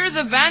 Here are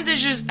the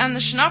bandages and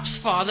the schnapps,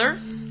 Father.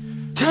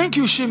 Thank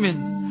you,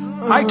 Shimon.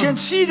 I can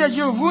see that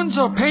your wounds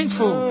are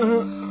painful,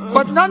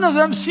 but none of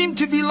them seem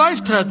to be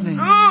life-threatening.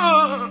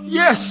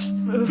 Yes,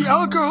 the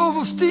alcohol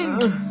will sting,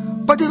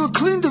 but it'll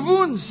clean the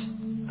wounds.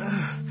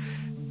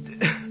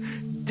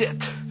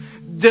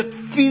 That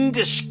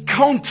fiendish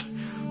count,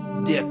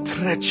 that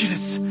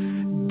treacherous,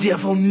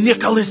 devil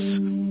Nicholas.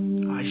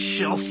 I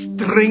shall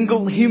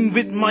strangle him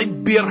with my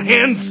bare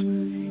hands.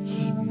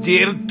 He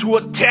dared to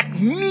attack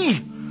me,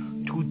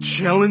 to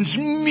challenge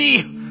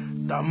me,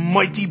 the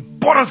mighty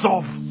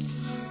Borisov.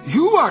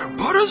 You are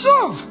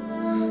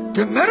Borisov,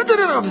 the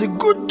murderer of the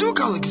good Duke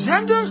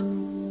Alexander?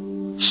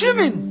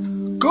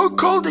 Shimon, go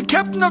call the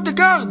captain of the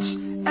guards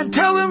and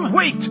tell him...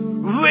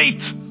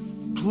 Wait!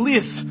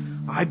 Please,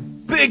 I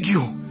beg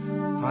you.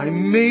 I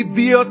may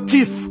be a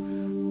thief,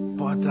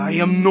 but I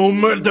am no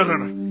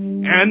murderer,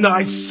 and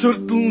I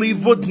certainly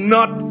would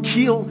not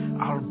kill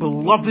our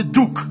beloved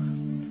Duke.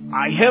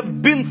 I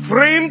have been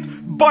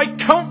framed by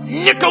Count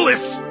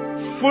Nicholas.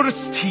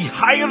 First he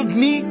hired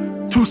me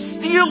to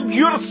steal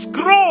your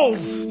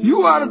scrolls.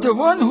 You are the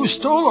one who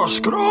stole our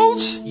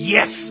scrolls?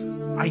 Yes,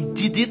 I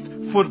did it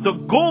for the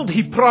gold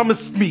he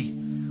promised me.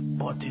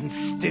 But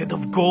instead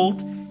of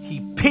gold,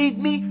 he paid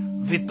me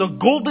with the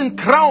golden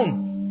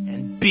crown.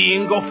 And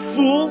being a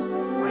fool,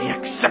 I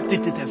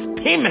accepted it as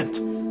payment.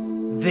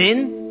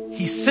 Then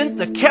he sent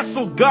the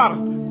castle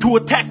guard to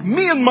attack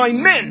me and my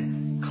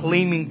men,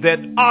 claiming that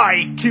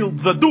I killed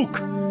the Duke.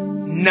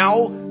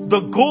 Now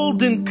the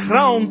golden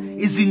crown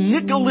is in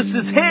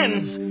Nicholas's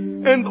hands,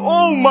 and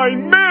all my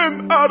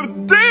men are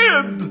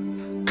dead.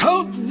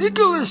 Count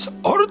Nicholas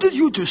ordered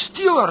you to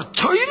steal our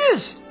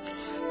toys?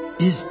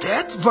 Is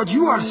that what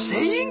you are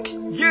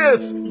saying?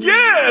 Yes!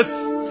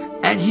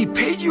 And he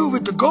paid you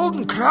with the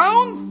golden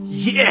crown?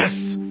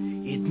 Yes!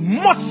 It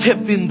must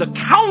have been the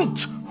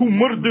Count who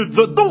murdered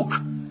the Duke.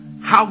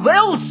 How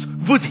else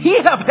would he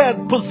have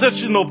had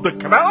possession of the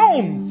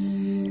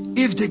crown?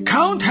 If the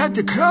Count had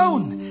the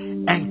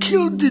crown and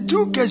killed the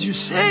Duke as you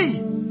say,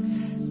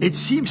 it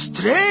seems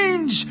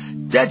strange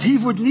that he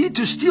would need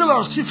to steal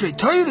our Sifrei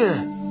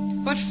Torah.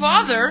 But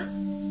Father,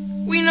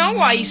 we know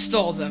why he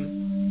stole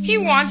them. He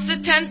wants the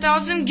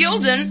 10,000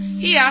 gulden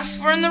he asked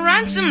for in the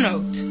ransom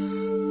note.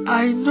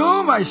 I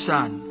know, my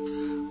son.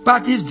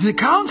 But if the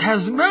Count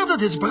has murdered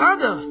his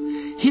brother,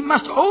 he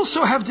must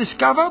also have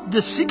discovered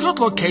the secret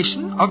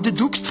location of the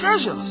Duke's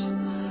treasures.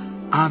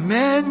 A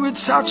man with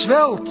such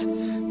wealth,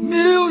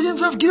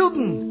 millions of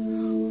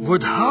gulden,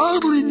 would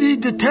hardly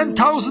need the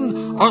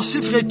 10,000 our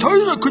Sifrei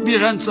Torah could be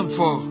ransomed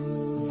for.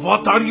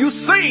 What are you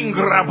saying,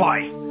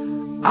 Rabbi?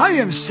 I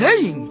am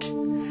saying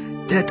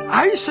that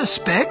I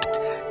suspect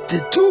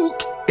the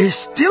Duke is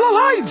still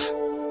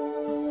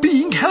alive,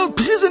 being held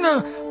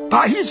prisoner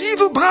by his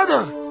evil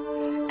brother.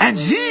 And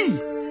we,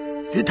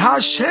 with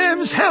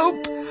Hashem's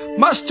help,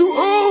 must do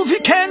all we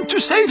can to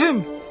save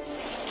him.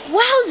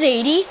 Wow,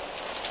 Zadie!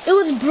 It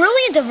was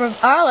brilliant of Rav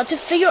Arla to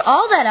figure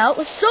all that out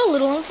with so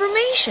little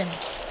information.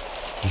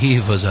 He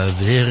was a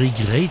very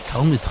great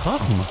Talmid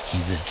Chacham,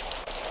 Akiva.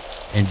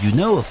 And you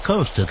know, of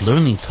course, that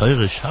learning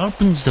Torah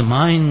sharpens the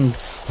mind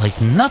like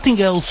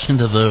nothing else in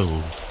the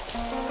world.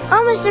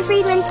 Oh, Mr.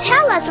 Friedman,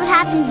 tell us what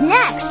happens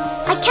next.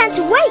 I can't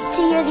wait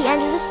to hear the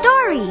end of the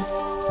story.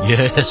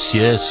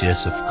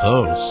 Yes, of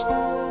course.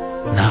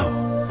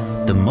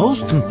 Now, the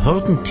most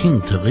important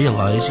thing to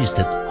realize is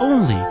that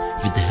only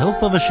with the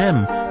help of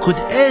Hashem could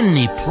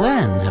any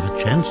plan have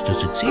a chance to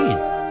succeed.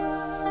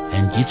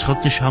 And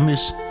Yitzchak the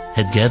Shamis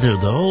had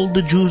gathered all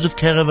the Jews of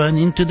Caravan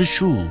into the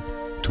shul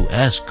to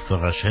ask for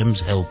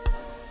Hashem's help.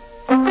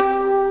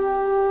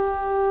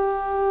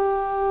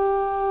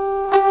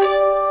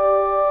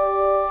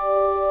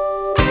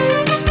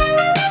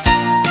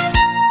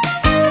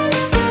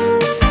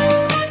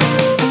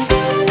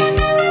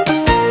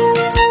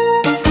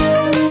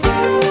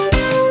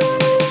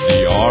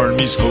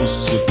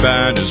 Hosts with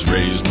banners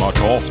raised march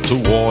off to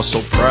war so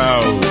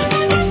proud,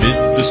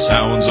 amid the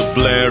sounds of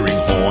blaring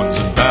horns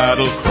and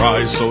battle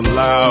cries so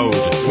loud.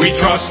 We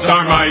trust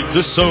our might,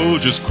 the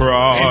soldiers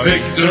cry.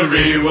 In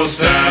victory we'll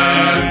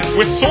stand.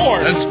 With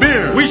sword and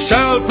spear we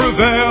shall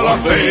prevail. Our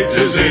fate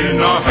is in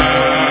our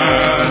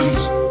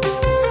hands.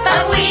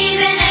 But we,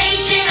 the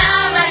nation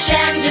of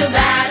Hashem, do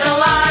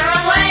battle our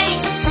own way,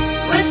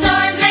 with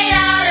swords made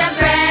out of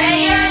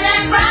prayer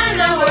that from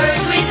the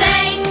words we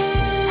say.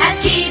 As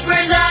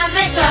keepers of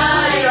the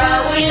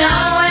Torah, we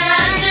know and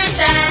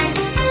understand.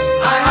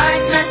 Our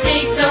hearts must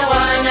seek the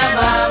one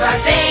above. Our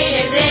fate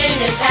is in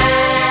His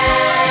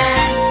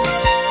hands.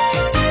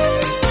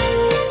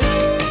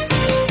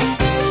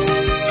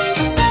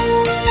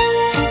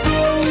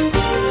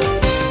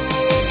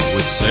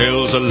 With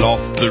sails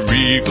aloft, the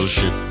regal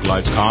ship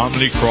glides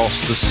calmly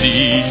across the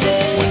sea,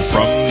 when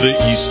from the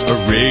east a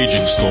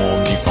raging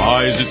storm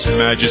defies its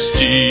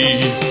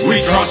majesty.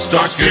 We trust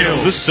our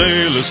skill, the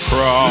sailors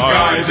cry, to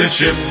guide the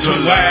ship to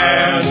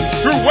land.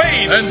 Through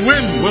wave and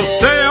wind we'll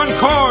stay on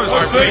course.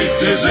 Our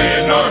fate is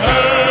in our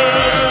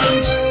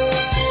hands.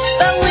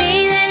 But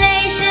we, the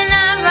nation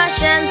of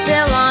Hashem,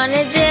 still on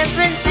a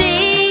different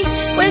sea.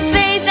 With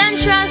faith and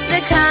trust,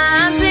 the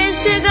compass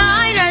to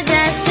guide our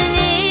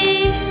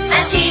destiny.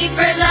 As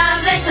keepers of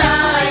the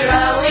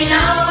Torah, we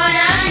know and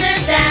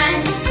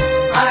understand.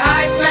 Our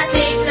hearts must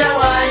seek the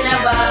one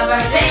above.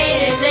 Our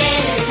fate is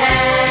in His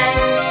hands.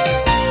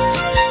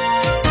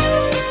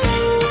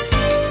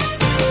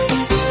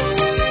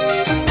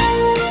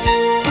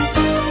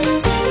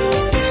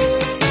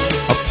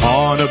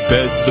 a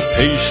bed the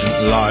patient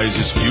lies,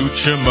 his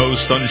future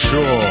most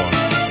unsure.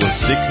 Will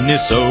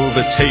sickness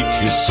overtake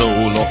his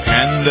soul, or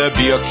can there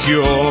be a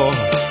cure?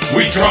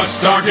 We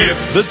trust our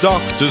gift, the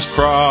doctors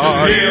cry,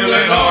 to heal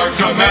at our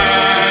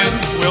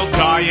command. We'll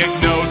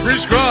diagnose,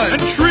 prescribe,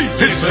 and treat.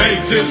 His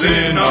fate is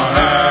in our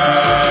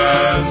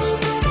hands.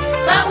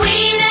 But we,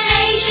 the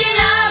nation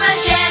of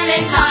Hashem,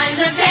 in times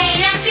of pain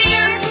and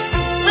fear,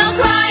 will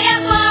cry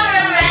out for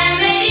a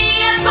remedy,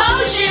 a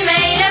potion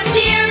made of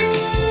tears.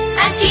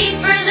 As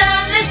keepers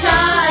of the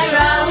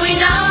Torah, we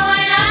know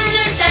and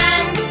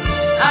understand.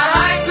 Our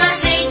hearts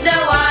must seek the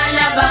one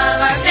above,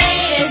 our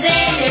fate is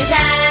in his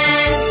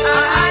hand.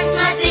 Our hearts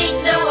must seek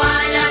the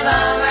one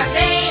above, our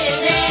fate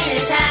is in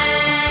his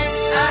hand.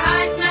 Our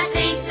hearts must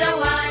seek the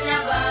one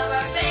above,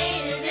 our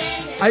fate is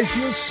in his hand. I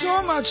feel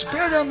so much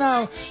better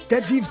now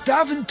that we've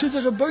davened to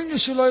the Rebbeinu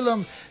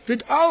Shalom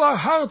with all our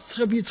hearts,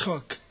 Rabbi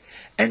Yitzchok.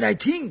 And I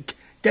think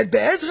that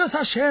Be'ezras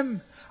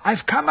Hashem,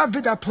 I've come up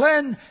with a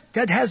plan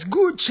that has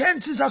good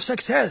chances of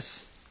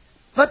success.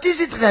 What is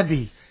it,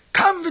 Rabbi?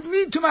 Come with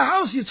me to my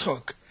house,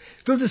 Yitzchok.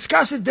 We'll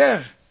discuss it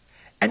there.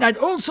 And I'd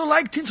also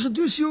like to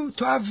introduce you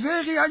to a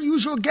very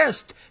unusual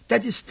guest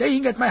that is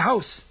staying at my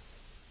house.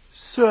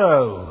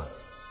 So,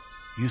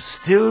 you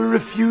still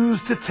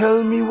refuse to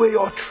tell me where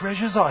your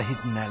treasures are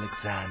hidden,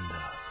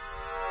 Alexander?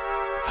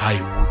 I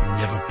would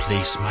never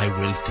place my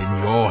wealth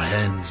in your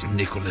hands,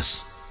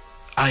 Nicholas.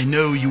 I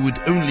know you would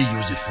only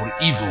use it for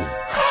evil.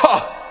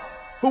 Ha!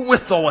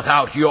 With or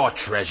without your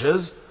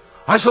treasures,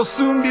 I shall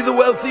soon be the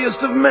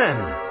wealthiest of men.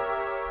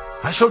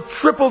 I shall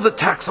triple the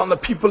tax on the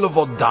people of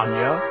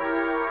Odanya,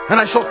 and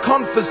I shall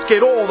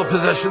confiscate all the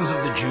possessions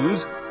of the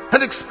Jews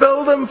and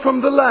expel them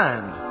from the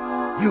land.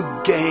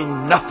 You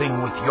gain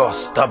nothing with your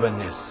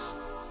stubbornness.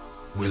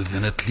 Well,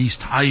 then at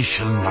least I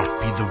shall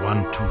not be the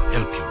one to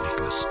help you,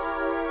 Nicholas.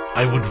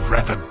 I would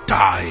rather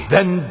die.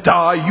 Then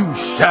die you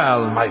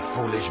shall, my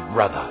foolish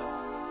brother.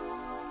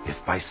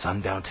 If by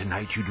sundown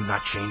tonight you do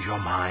not change your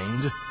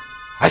mind,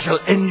 I shall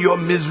end your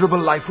miserable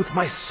life with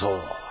my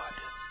sword.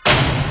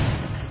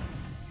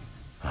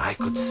 I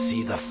could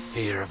see the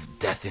fear of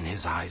death in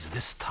his eyes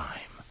this time.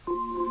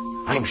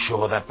 I'm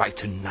sure that by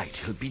tonight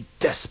he'll be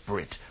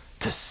desperate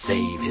to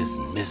save his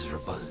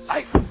miserable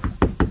life.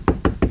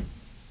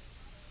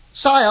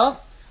 Sire,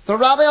 the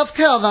Rabbi of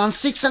Caravan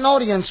seeks an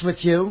audience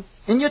with you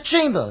in your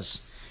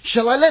chambers.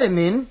 Shall I let him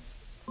in?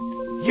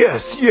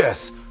 Yes,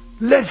 yes,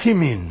 let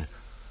him in.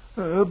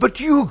 But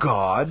you,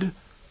 guard,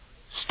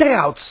 stay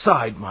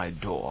outside my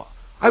door.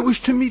 I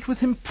wish to meet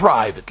with him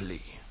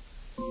privately.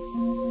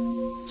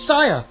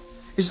 Sire,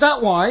 is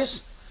that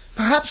wise?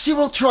 Perhaps he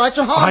will try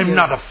to harm you. I'm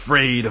not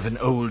afraid of an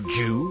old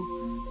Jew.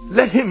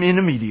 Let him in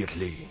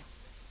immediately.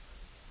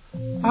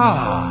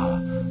 Ah,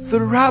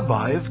 the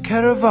Rabbi of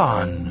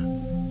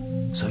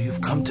Caravan. So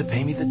you've come to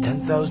pay me the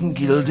 10,000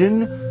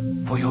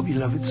 gulden for your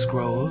beloved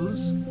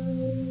scrolls?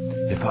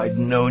 If I'd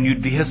known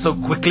you'd be here so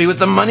quickly with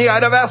the money,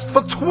 I'd have asked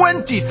for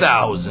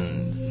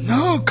 20,000.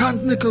 No,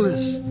 Count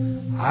Nicholas.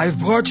 I've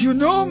brought you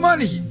no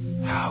money.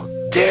 How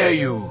dare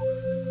you?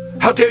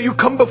 How dare you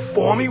come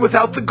before me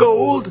without the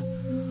gold?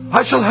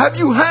 I shall have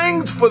you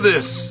hanged for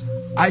this.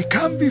 I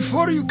come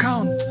before you,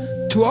 Count,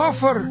 to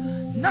offer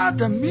not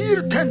a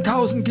mere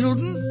 10,000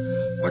 gulden,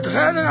 but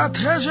rather a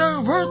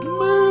treasure worth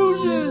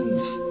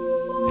millions.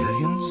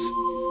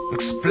 Millions?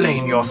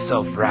 Explain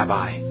yourself,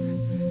 Rabbi.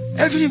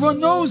 Everyone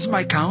knows,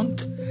 my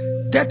Count,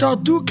 that our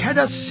Duke had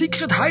a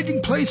secret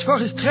hiding place for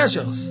his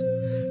treasures.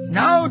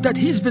 Now that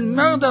he's been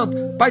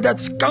murdered by that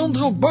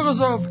scoundrel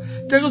Borisov,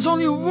 there is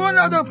only one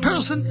other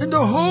person in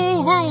the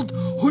whole world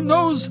who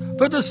knows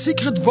where the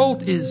secret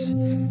vault is.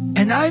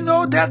 And I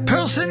know that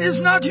person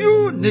is not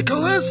you,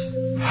 Nicholas.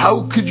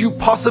 How could you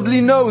possibly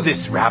know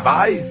this,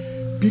 Rabbi?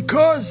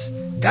 Because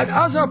that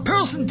other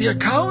person, dear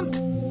Count,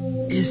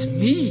 is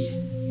me.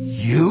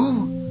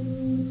 You?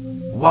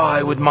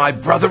 Why would my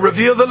brother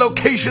reveal the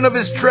location of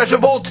his treasure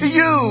vault to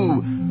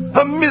you,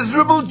 a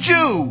miserable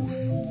Jew?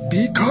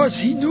 Because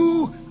he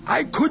knew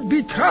I could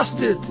be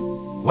trusted.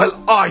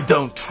 Well, I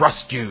don't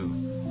trust you.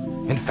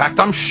 In fact,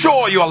 I'm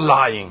sure you're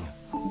lying.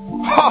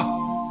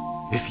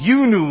 Ha! If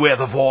you knew where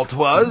the vault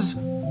was,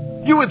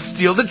 you would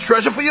steal the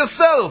treasure for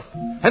yourself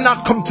and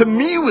not come to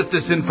me with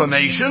this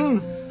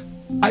information.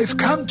 I've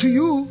come to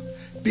you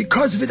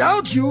because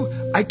without you,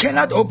 I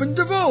cannot open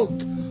the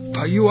vault.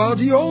 For you are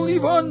the only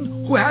one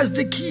who has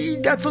the key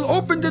that will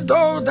open the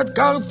door that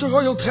guards the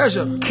royal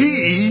treasure.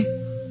 Key?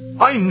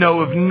 I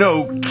know of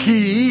no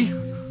key.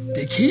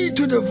 The key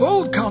to the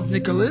vault, Count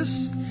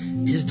Nicholas,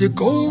 is the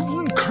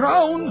golden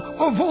crown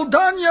of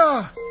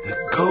Voldania. The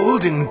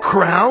golden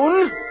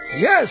crown?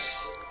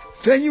 Yes.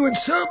 When you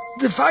insert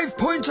the 5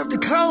 points of the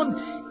crown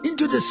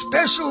into the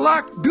special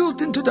lock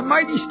built into the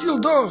mighty steel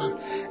door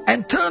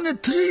and turn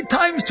it 3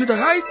 times to the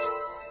right,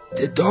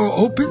 the door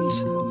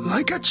opens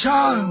like a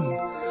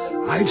charm.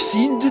 I've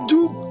seen the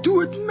Duke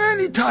do it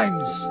many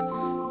times.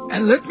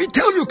 And let me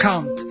tell you,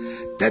 Count,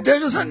 that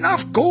there is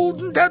enough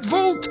gold in that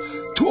vault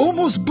to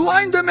almost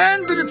blind a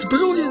man with its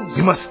brilliance.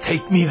 You must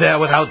take me there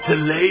without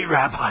delay,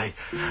 Rabbi.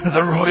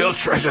 The royal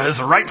treasure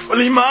is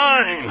rightfully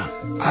mine.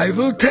 I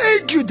will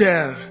take you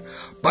there,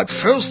 but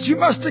first you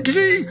must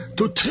agree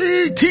to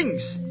 3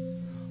 things.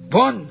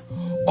 1.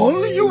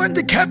 Only you and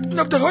the captain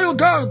of the royal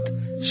guard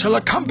shall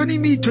accompany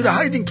me to the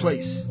hiding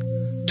place.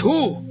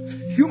 2.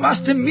 You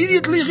must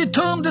immediately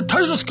return the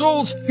Torah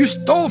scrolls you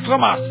stole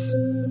from us.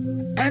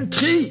 And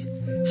 3.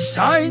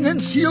 Sign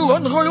and seal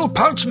on royal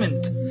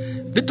parchment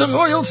with the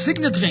royal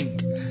signet ring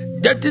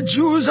that the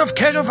Jews of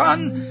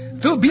Caravan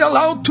will be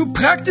allowed to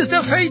practice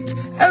their faith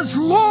as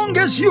long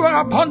as you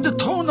are upon the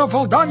throne of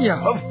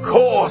Aldania. Of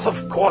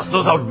course,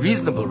 those are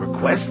reasonable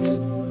requests.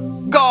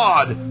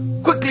 God,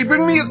 quickly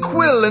bring me a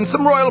quill and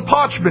some royal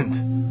parchment.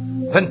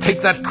 Then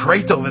take that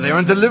crate over there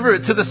and deliver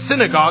it to the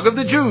synagogue of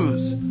the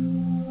Jews.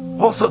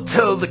 Also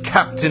tell the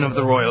captain of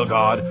the royal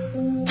guard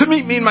to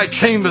meet me in my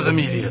chambers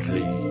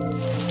immediately.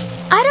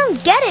 I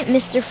don't get it,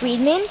 Mr.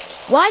 Friedman.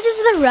 Why does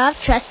the Rav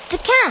trust the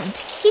Count?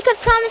 He could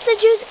promise the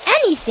Jews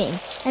anything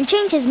and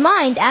change his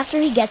mind after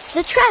he gets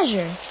the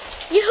treasure.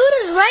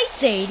 Yehuda's right,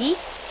 Zadie.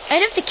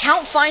 And if the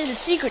Count finds a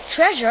secret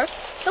treasure,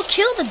 he'll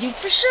kill the Duke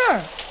for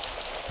sure.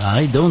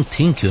 I don't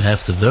think you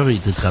have to worry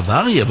that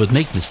RABBI would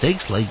make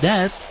mistakes like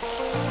that.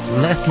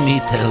 Let me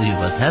tell you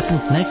what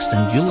happened next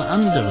and you'll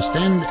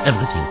understand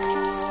everything.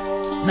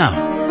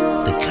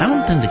 Now, the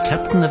Count and the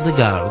captain of the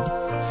guard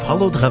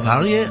followed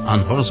RABBI on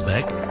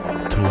horseback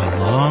through a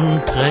long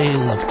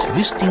trail of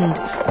twisting,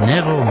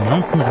 narrow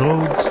mountain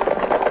roads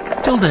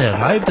till they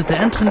arrived at the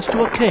entrance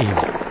to a cave,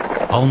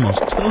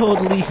 almost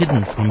totally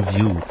hidden from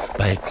view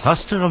by a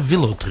cluster of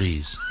willow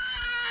trees.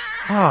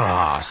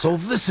 Ah, so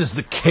this is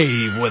the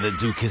cave where the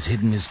Duke has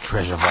hidden his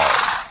treasure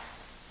vault.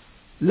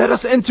 Let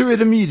us enter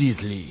it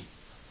immediately.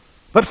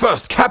 But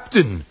first,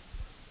 Captain,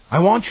 I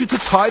want you to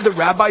tie the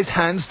rabbi's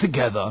hands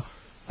together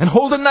and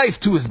hold a knife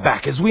to his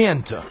back as we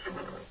enter,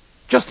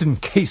 just in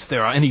case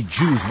there are any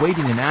Jews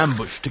waiting in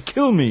ambush to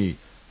kill me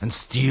and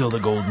steal the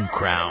golden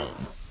crown.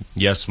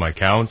 Yes, my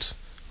Count.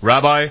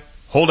 Rabbi,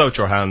 hold out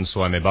your hands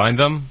so I may bind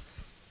them.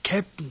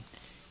 Captain,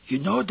 you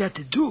know that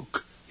the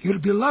Duke, your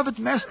beloved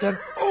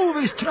master,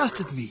 always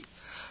trusted me.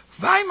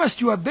 Why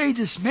must you obey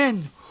this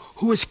man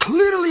who is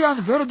clearly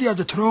unworthy of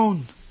the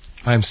throne?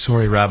 I am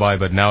sorry, Rabbi,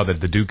 but now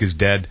that the Duke is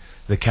dead,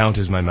 the Count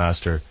is my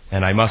master,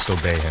 and I must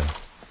obey him.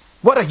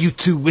 What are you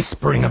two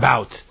whispering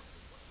about?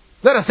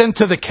 Let us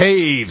enter the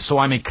cave so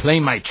I may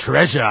claim my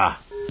treasure.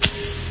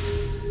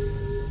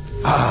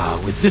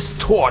 Ah, with this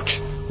torch,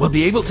 we'll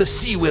be able to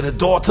see where the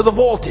door to the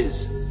vault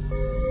is.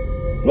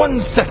 1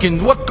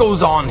 second, what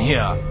goes on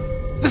here?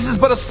 This is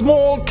but a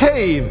small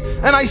cave,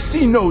 and I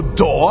see no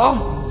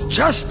door.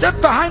 Just step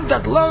behind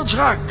that large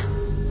rock.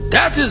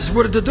 That is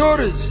where the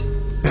door is.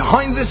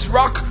 Behind this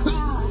rock?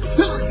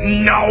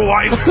 Now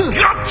I've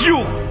got you,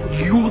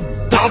 you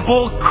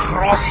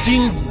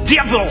double-crossing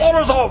devil!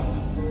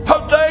 Morozov,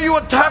 how dare you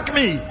attack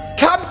me?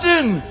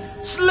 Captain,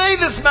 slay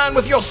this man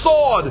with your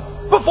sword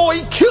before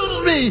he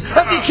kills me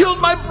as he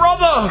killed my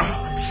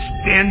brother!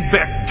 Stand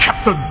back,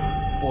 Captain,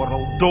 for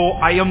although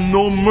I am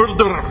no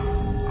murderer,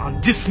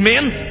 on this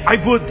man I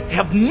would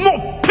have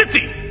no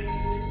pity.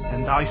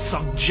 And I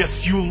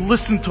suggest you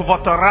listen to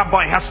what the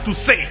rabbi has to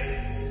say.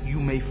 You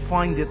may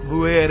find it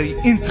very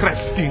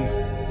interesting.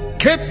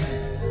 Captain,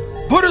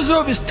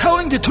 Borisov is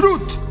telling the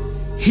truth.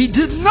 He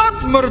did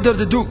not murder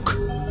the Duke.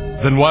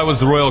 Then why was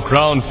the royal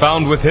crown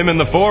found with him in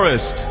the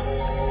forest?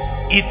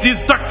 It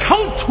is the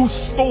Count who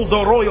stole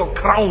the royal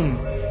crown.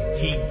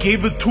 He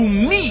gave it to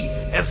me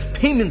as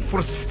payment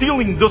for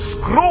stealing the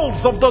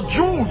scrolls of the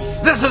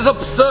Jews. This is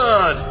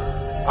absurd!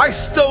 I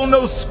stole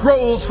no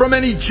scrolls from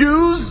any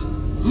Jews!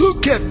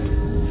 Look,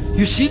 Captain,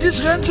 you see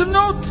this ransom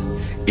note?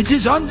 It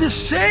is on the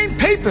same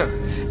paper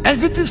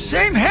and with the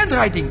same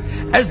handwriting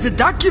as the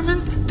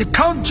document the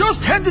Count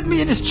just handed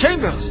me in his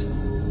chambers.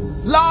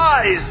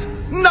 Lies!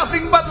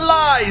 Nothing but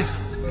lies!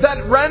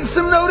 That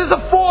ransom note is a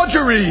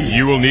forgery!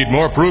 You will need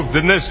more proof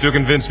than this to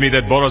convince me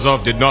that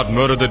Borisov did not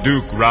murder the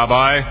Duke,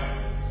 Rabbi.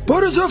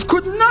 Borisov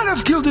could not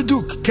have killed the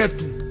Duke,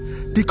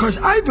 Captain, because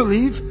I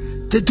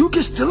believe the Duke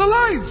is still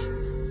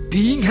alive,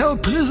 being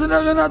held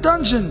prisoner in a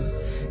dungeon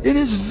in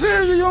his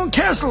very own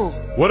castle.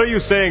 What are you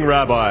saying,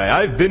 Rabbi?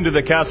 I've been to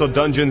the castle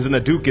dungeons and the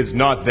Duke is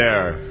not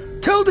there.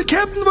 Tell the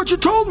captain what you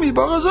told me,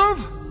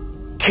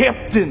 Borisov.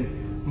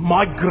 Captain,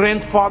 my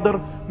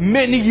grandfather,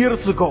 many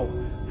years ago,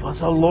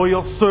 was a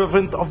loyal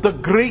servant of the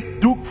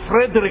great Duke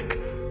Frederick,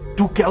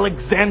 Duke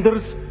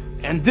Alexander's,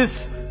 and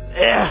this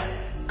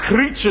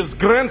creature's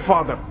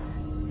grandfather.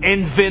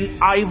 And when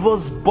I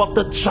was but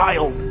a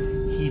child,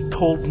 he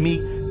told me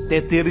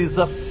that there is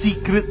a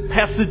secret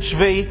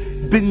passageway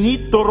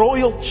beneath the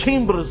royal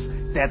chambers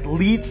that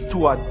leads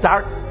to a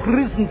dark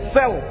prison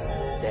cell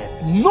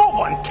that no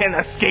one can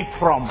escape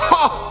from.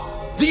 Ha!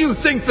 Do you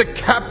think the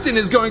captain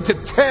is going to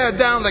tear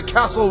down the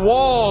castle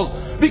walls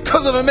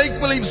because of a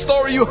make-believe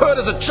story you heard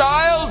as a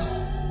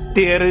child?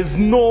 There is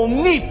no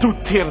need to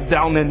tear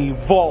down any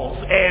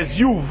walls, as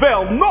you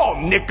well know,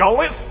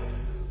 Nicholas.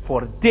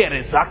 For there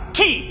is a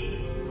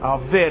key, a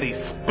very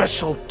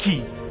special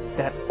key,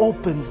 that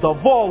opens the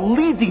wall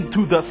leading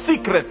to the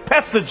secret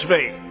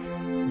passageway.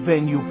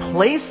 When you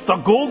place the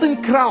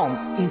golden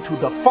crown into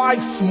the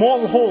 5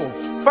 small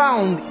holes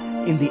found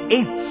in the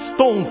 8th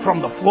stone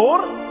from the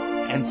floor,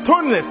 and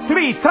turn it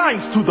 3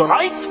 times to the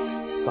right,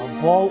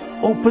 the wall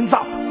opens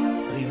up,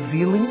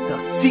 revealing the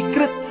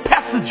secret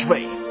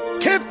passageway.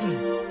 Captain,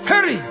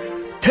 hurry!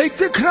 Take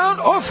the crown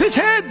off his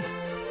head!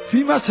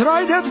 We must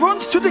ride at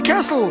once to the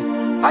castle.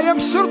 I am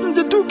certain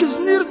the Duke is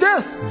near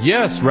death.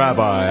 Yes,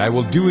 Rabbi, I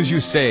will do as you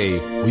say.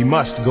 We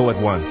must go at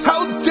once.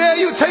 How dare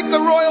you take the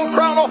royal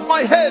crown off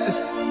my head?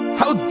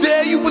 How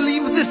dare you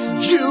believe this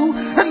Jew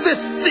and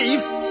this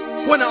thief,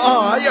 when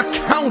I, a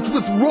count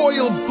with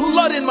royal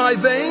blood in my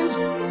veins,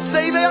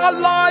 say they are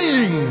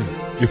lying?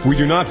 If we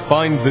do not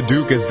find the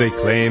Duke as they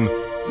claim,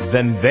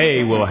 then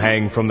they will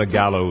hang from the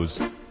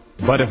gallows.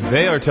 But if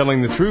they are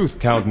telling the truth,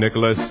 Count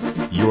Nicholas,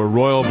 your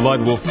royal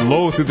blood will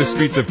flow through the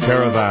streets of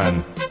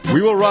Caravan.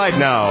 We will ride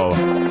now.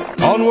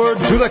 Onward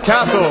to the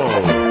castle!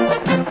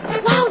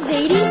 Wow,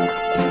 Zadie!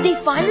 Did they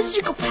find the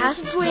secret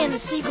passageway and the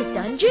secret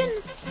dungeon?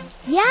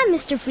 Yeah,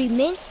 Mr.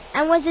 Friedman.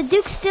 And was the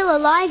Duke still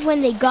alive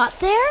when they got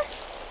there?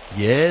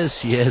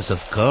 Yes,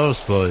 of course,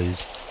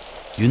 boys.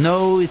 You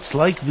know, it's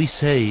like we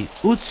say,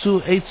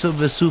 Utzu Aitza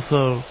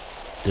v'Sufar.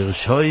 The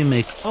Rosho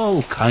make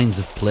all kinds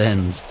of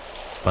plans,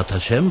 but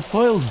Hashem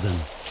foils them.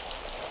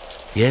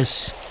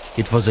 Yes,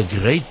 it was a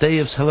great day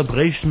of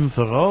celebration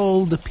for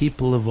all the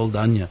people of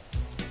Voldania,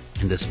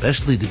 and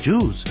especially the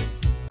Jews.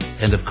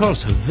 And of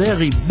course, a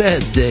very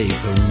bad day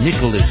for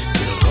Nicholas the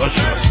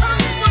Rosho.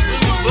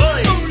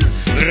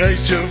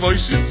 Raise your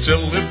voice in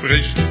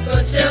celebration.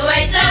 Utzu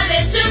Aitza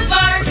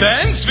v'Sufar.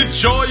 Dance with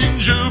joy and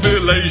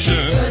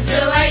jubilation.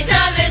 Utzu Aitza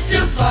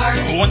v'Sufar.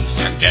 Once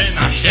again,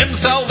 Hashem's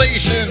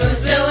salvation.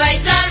 Utzu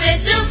Aitza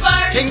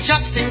v'Sufar. Came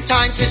just in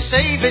time to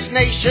save his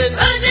nation.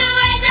 Utzu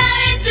Aitza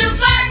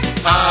v'Sufar.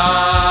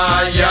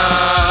 Ay,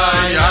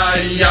 ay,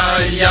 ay,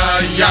 ay,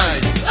 ay, ay.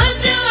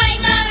 Utzu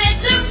Aitza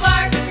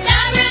v'Sufar.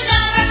 Dabra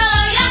dabra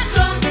v'lo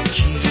yakum.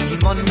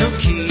 Kimonu,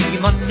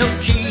 kimonu,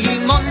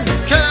 kimonu,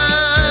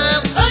 kel.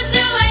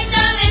 Utzu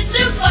Aitza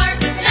v'Sufar.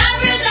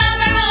 Dabra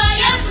dabra v'lo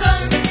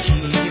yakum.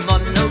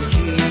 Kimonu,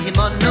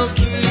 kimonu,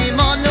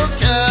 kimonu,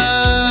 kel.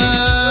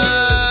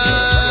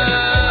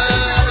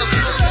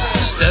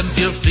 Stamp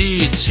your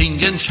feet,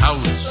 sing and shout.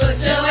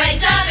 Utzu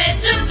Aitza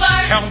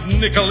v'Sufar. Count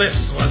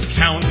Nicholas was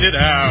counted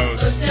out.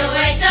 Utzu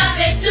Aitza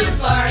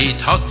v'Sufar. He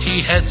thought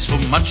he had so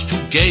much to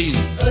gain.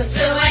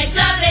 Utzu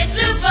Aitza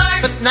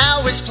v'Sufar. But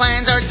now his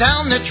plans are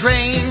down the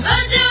drain.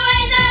 Utzu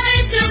Aitza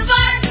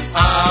v'Sufar.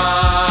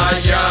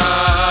 Ay,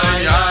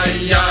 ay,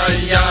 ay,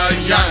 ay,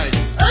 ay, ay.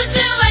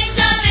 Utzu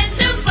Aitza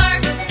v'Sufar.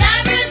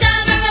 Dabra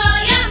dabra v'lo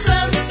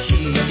yakum.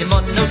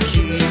 Kimonu,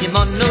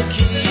 kimonu,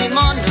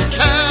 kimonu,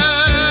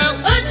 kel.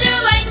 Utzu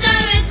Aitza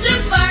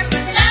v'Sufar.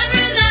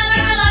 Dabra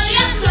dabra v'lo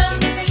yakum.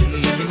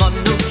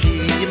 Kimonu,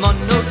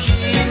 kimonu,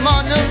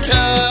 kimonu,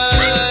 kel.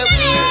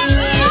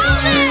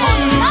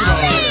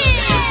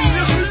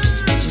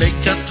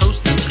 Make a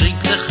toast and drink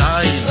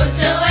l'chaim.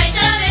 Utzu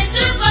Aitza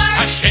v'Sufar.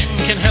 Hashem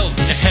can help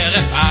the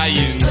heref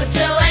ayin.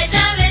 Utzu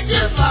Aitza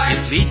v'Sufar.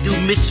 If we do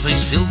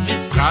mitzvahs filled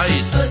with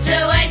pride, Utzu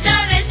Aitza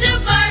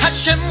v'Sufar.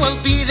 Hashem will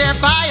be there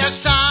by our Utzu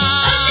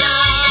side. Aitza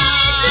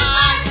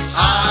v'Sufar.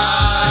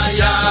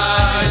 Ay,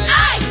 ay,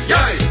 Ay!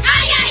 ay.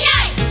 Ay, ay,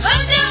 ay!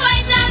 Utzu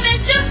Aitza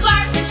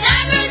v'Sufar.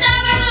 Dabra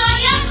dabra v'lo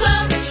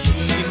yakum.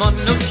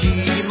 Kimonu,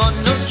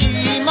 kimonu,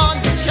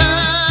 kimonu,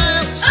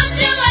 kel.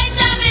 Utzu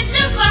Aitza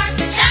v'Sufar.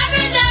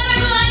 Dabra dabra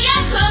v'lo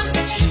yakum.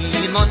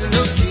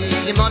 Kimonu,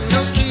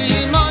 kimonu,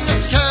 kimonu,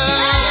 kel.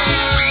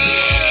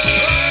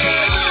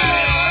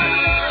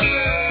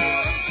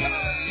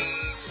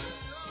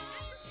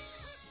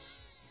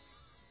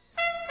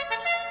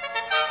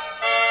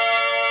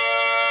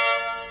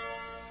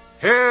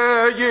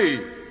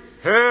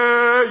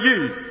 Hear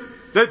ye,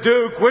 the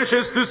Duke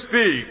wishes to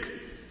speak.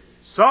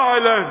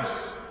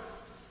 Silence!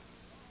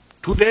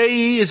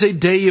 today is a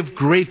day of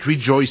great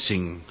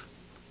rejoicing.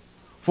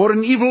 For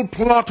an evil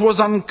plot was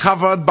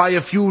uncovered by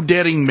a few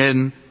daring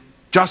men,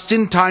 just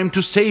in time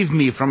to save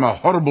me from a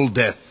horrible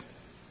death,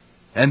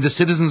 and the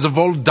citizens of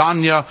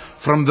Voldania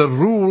from the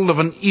rule of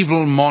an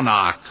evil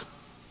monarch.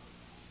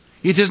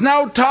 It is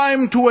now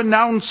time to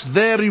announce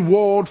their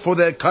reward for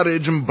their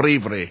courage and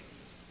bravery.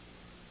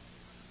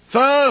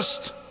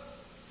 First,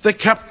 the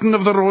captain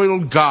of the Royal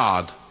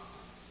Guard.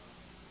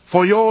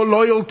 For your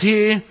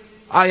loyalty,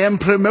 I am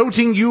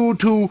promoting you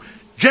to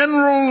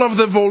General of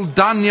the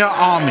Voldania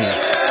Army,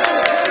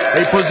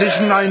 a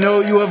position I know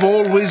you have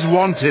always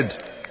wanted.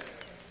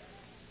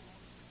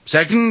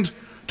 Second,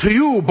 to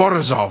you,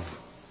 Borisov.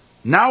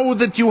 Now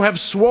that you have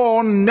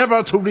sworn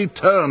never to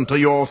return to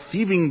your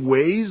thieving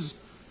ways,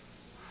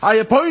 I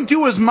appoint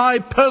you as my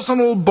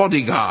personal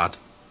bodyguard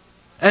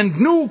and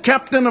new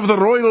captain of the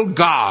Royal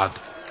Guard.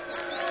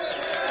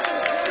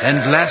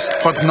 And last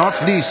but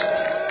not least,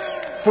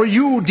 for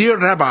you, dear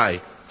Rabbi,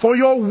 for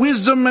your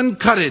wisdom and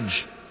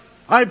courage,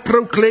 I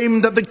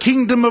proclaim that the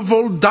kingdom of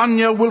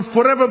Voldania will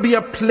forever be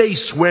a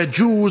place where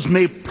Jews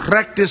may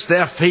practice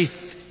their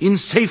faith in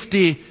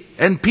safety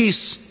and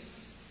peace.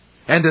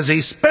 And as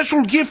a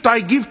special gift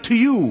I give to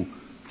you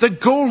the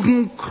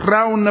golden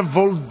crown of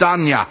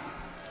Voldania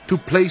to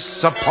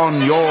place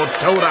upon your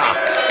Torah.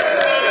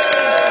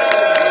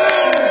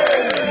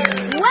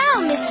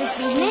 Wow, Mr.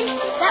 Friedman,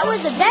 that was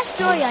the best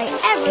story I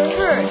ever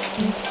heard.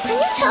 Can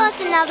you tell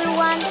us another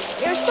one?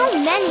 There are so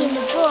many in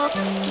the book.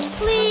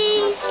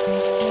 Please?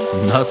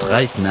 Not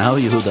right now,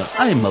 Yehuda.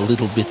 I'm a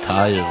little bit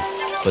tired.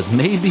 But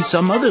maybe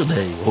some other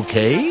day,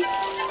 okay?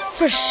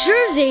 For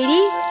sure,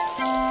 Zadie.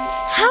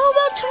 How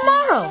about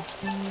tomorrow?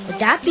 Would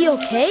that be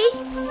okay?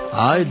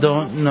 I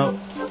don't know.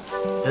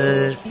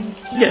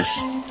 Yes,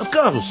 of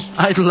course.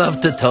 I'd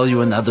love to tell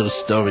you another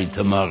story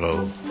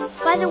tomorrow.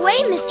 By the way,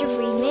 Mr.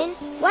 Friedman,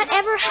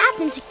 whatever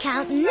happened to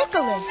Count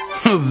Nicholas?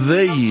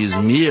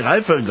 Veizmir,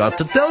 I forgot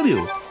to tell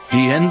you.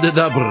 He ended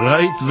up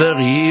right where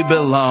he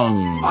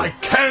belonged. I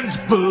can't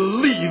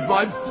believe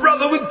my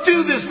brother would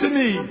do this to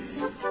me.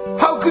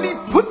 How could he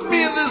put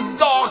me in this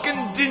dark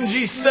and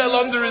dingy cell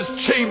under his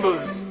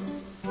chambers?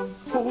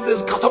 Oh,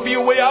 there's got to be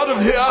a way out of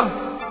here.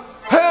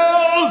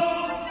 Help!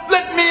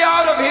 Let me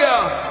out of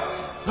here!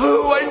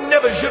 Oh, I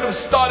never should have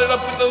started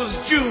up with those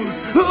Jews.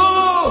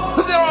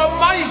 Oh, there are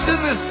mice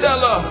in this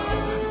cellar.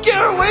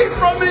 Get away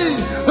from me!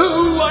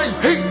 Oh, I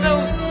hate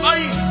those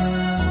mice!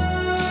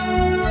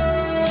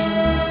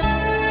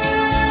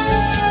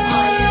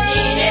 All you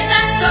need is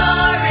a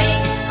story,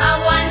 a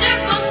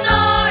wonderful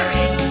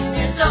story.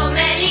 There's so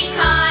many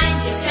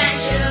kinds you can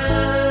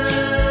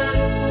choose,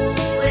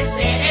 with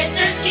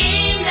sinister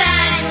schemes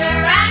and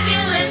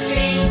miraculous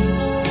dreams.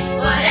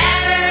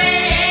 Whatever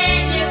it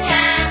is, you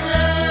can't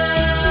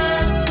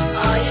lose.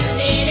 All you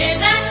need is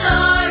a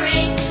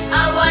story,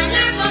 a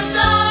wonderful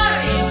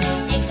story,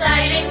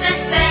 exciting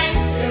suspense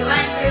through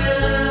and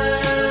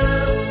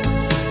through.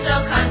 So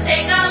come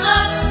take a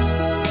look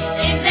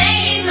in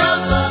Zadie's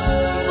old book.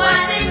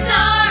 What's in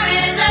store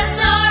is a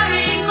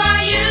story for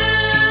you.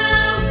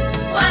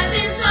 What's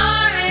in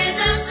store is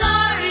a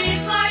story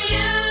for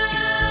you.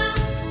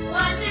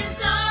 What's in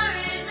store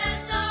is a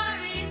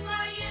story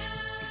for you.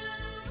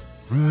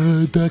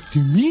 Dr.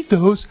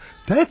 Mitos,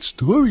 that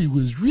story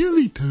was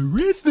really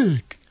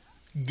terrific.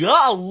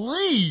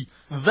 Golly,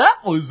 that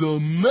was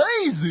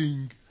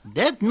amazing.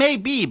 That may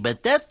be,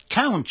 but that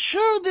Count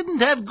sure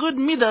didn't have good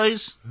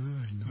middays.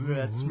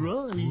 That's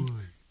right.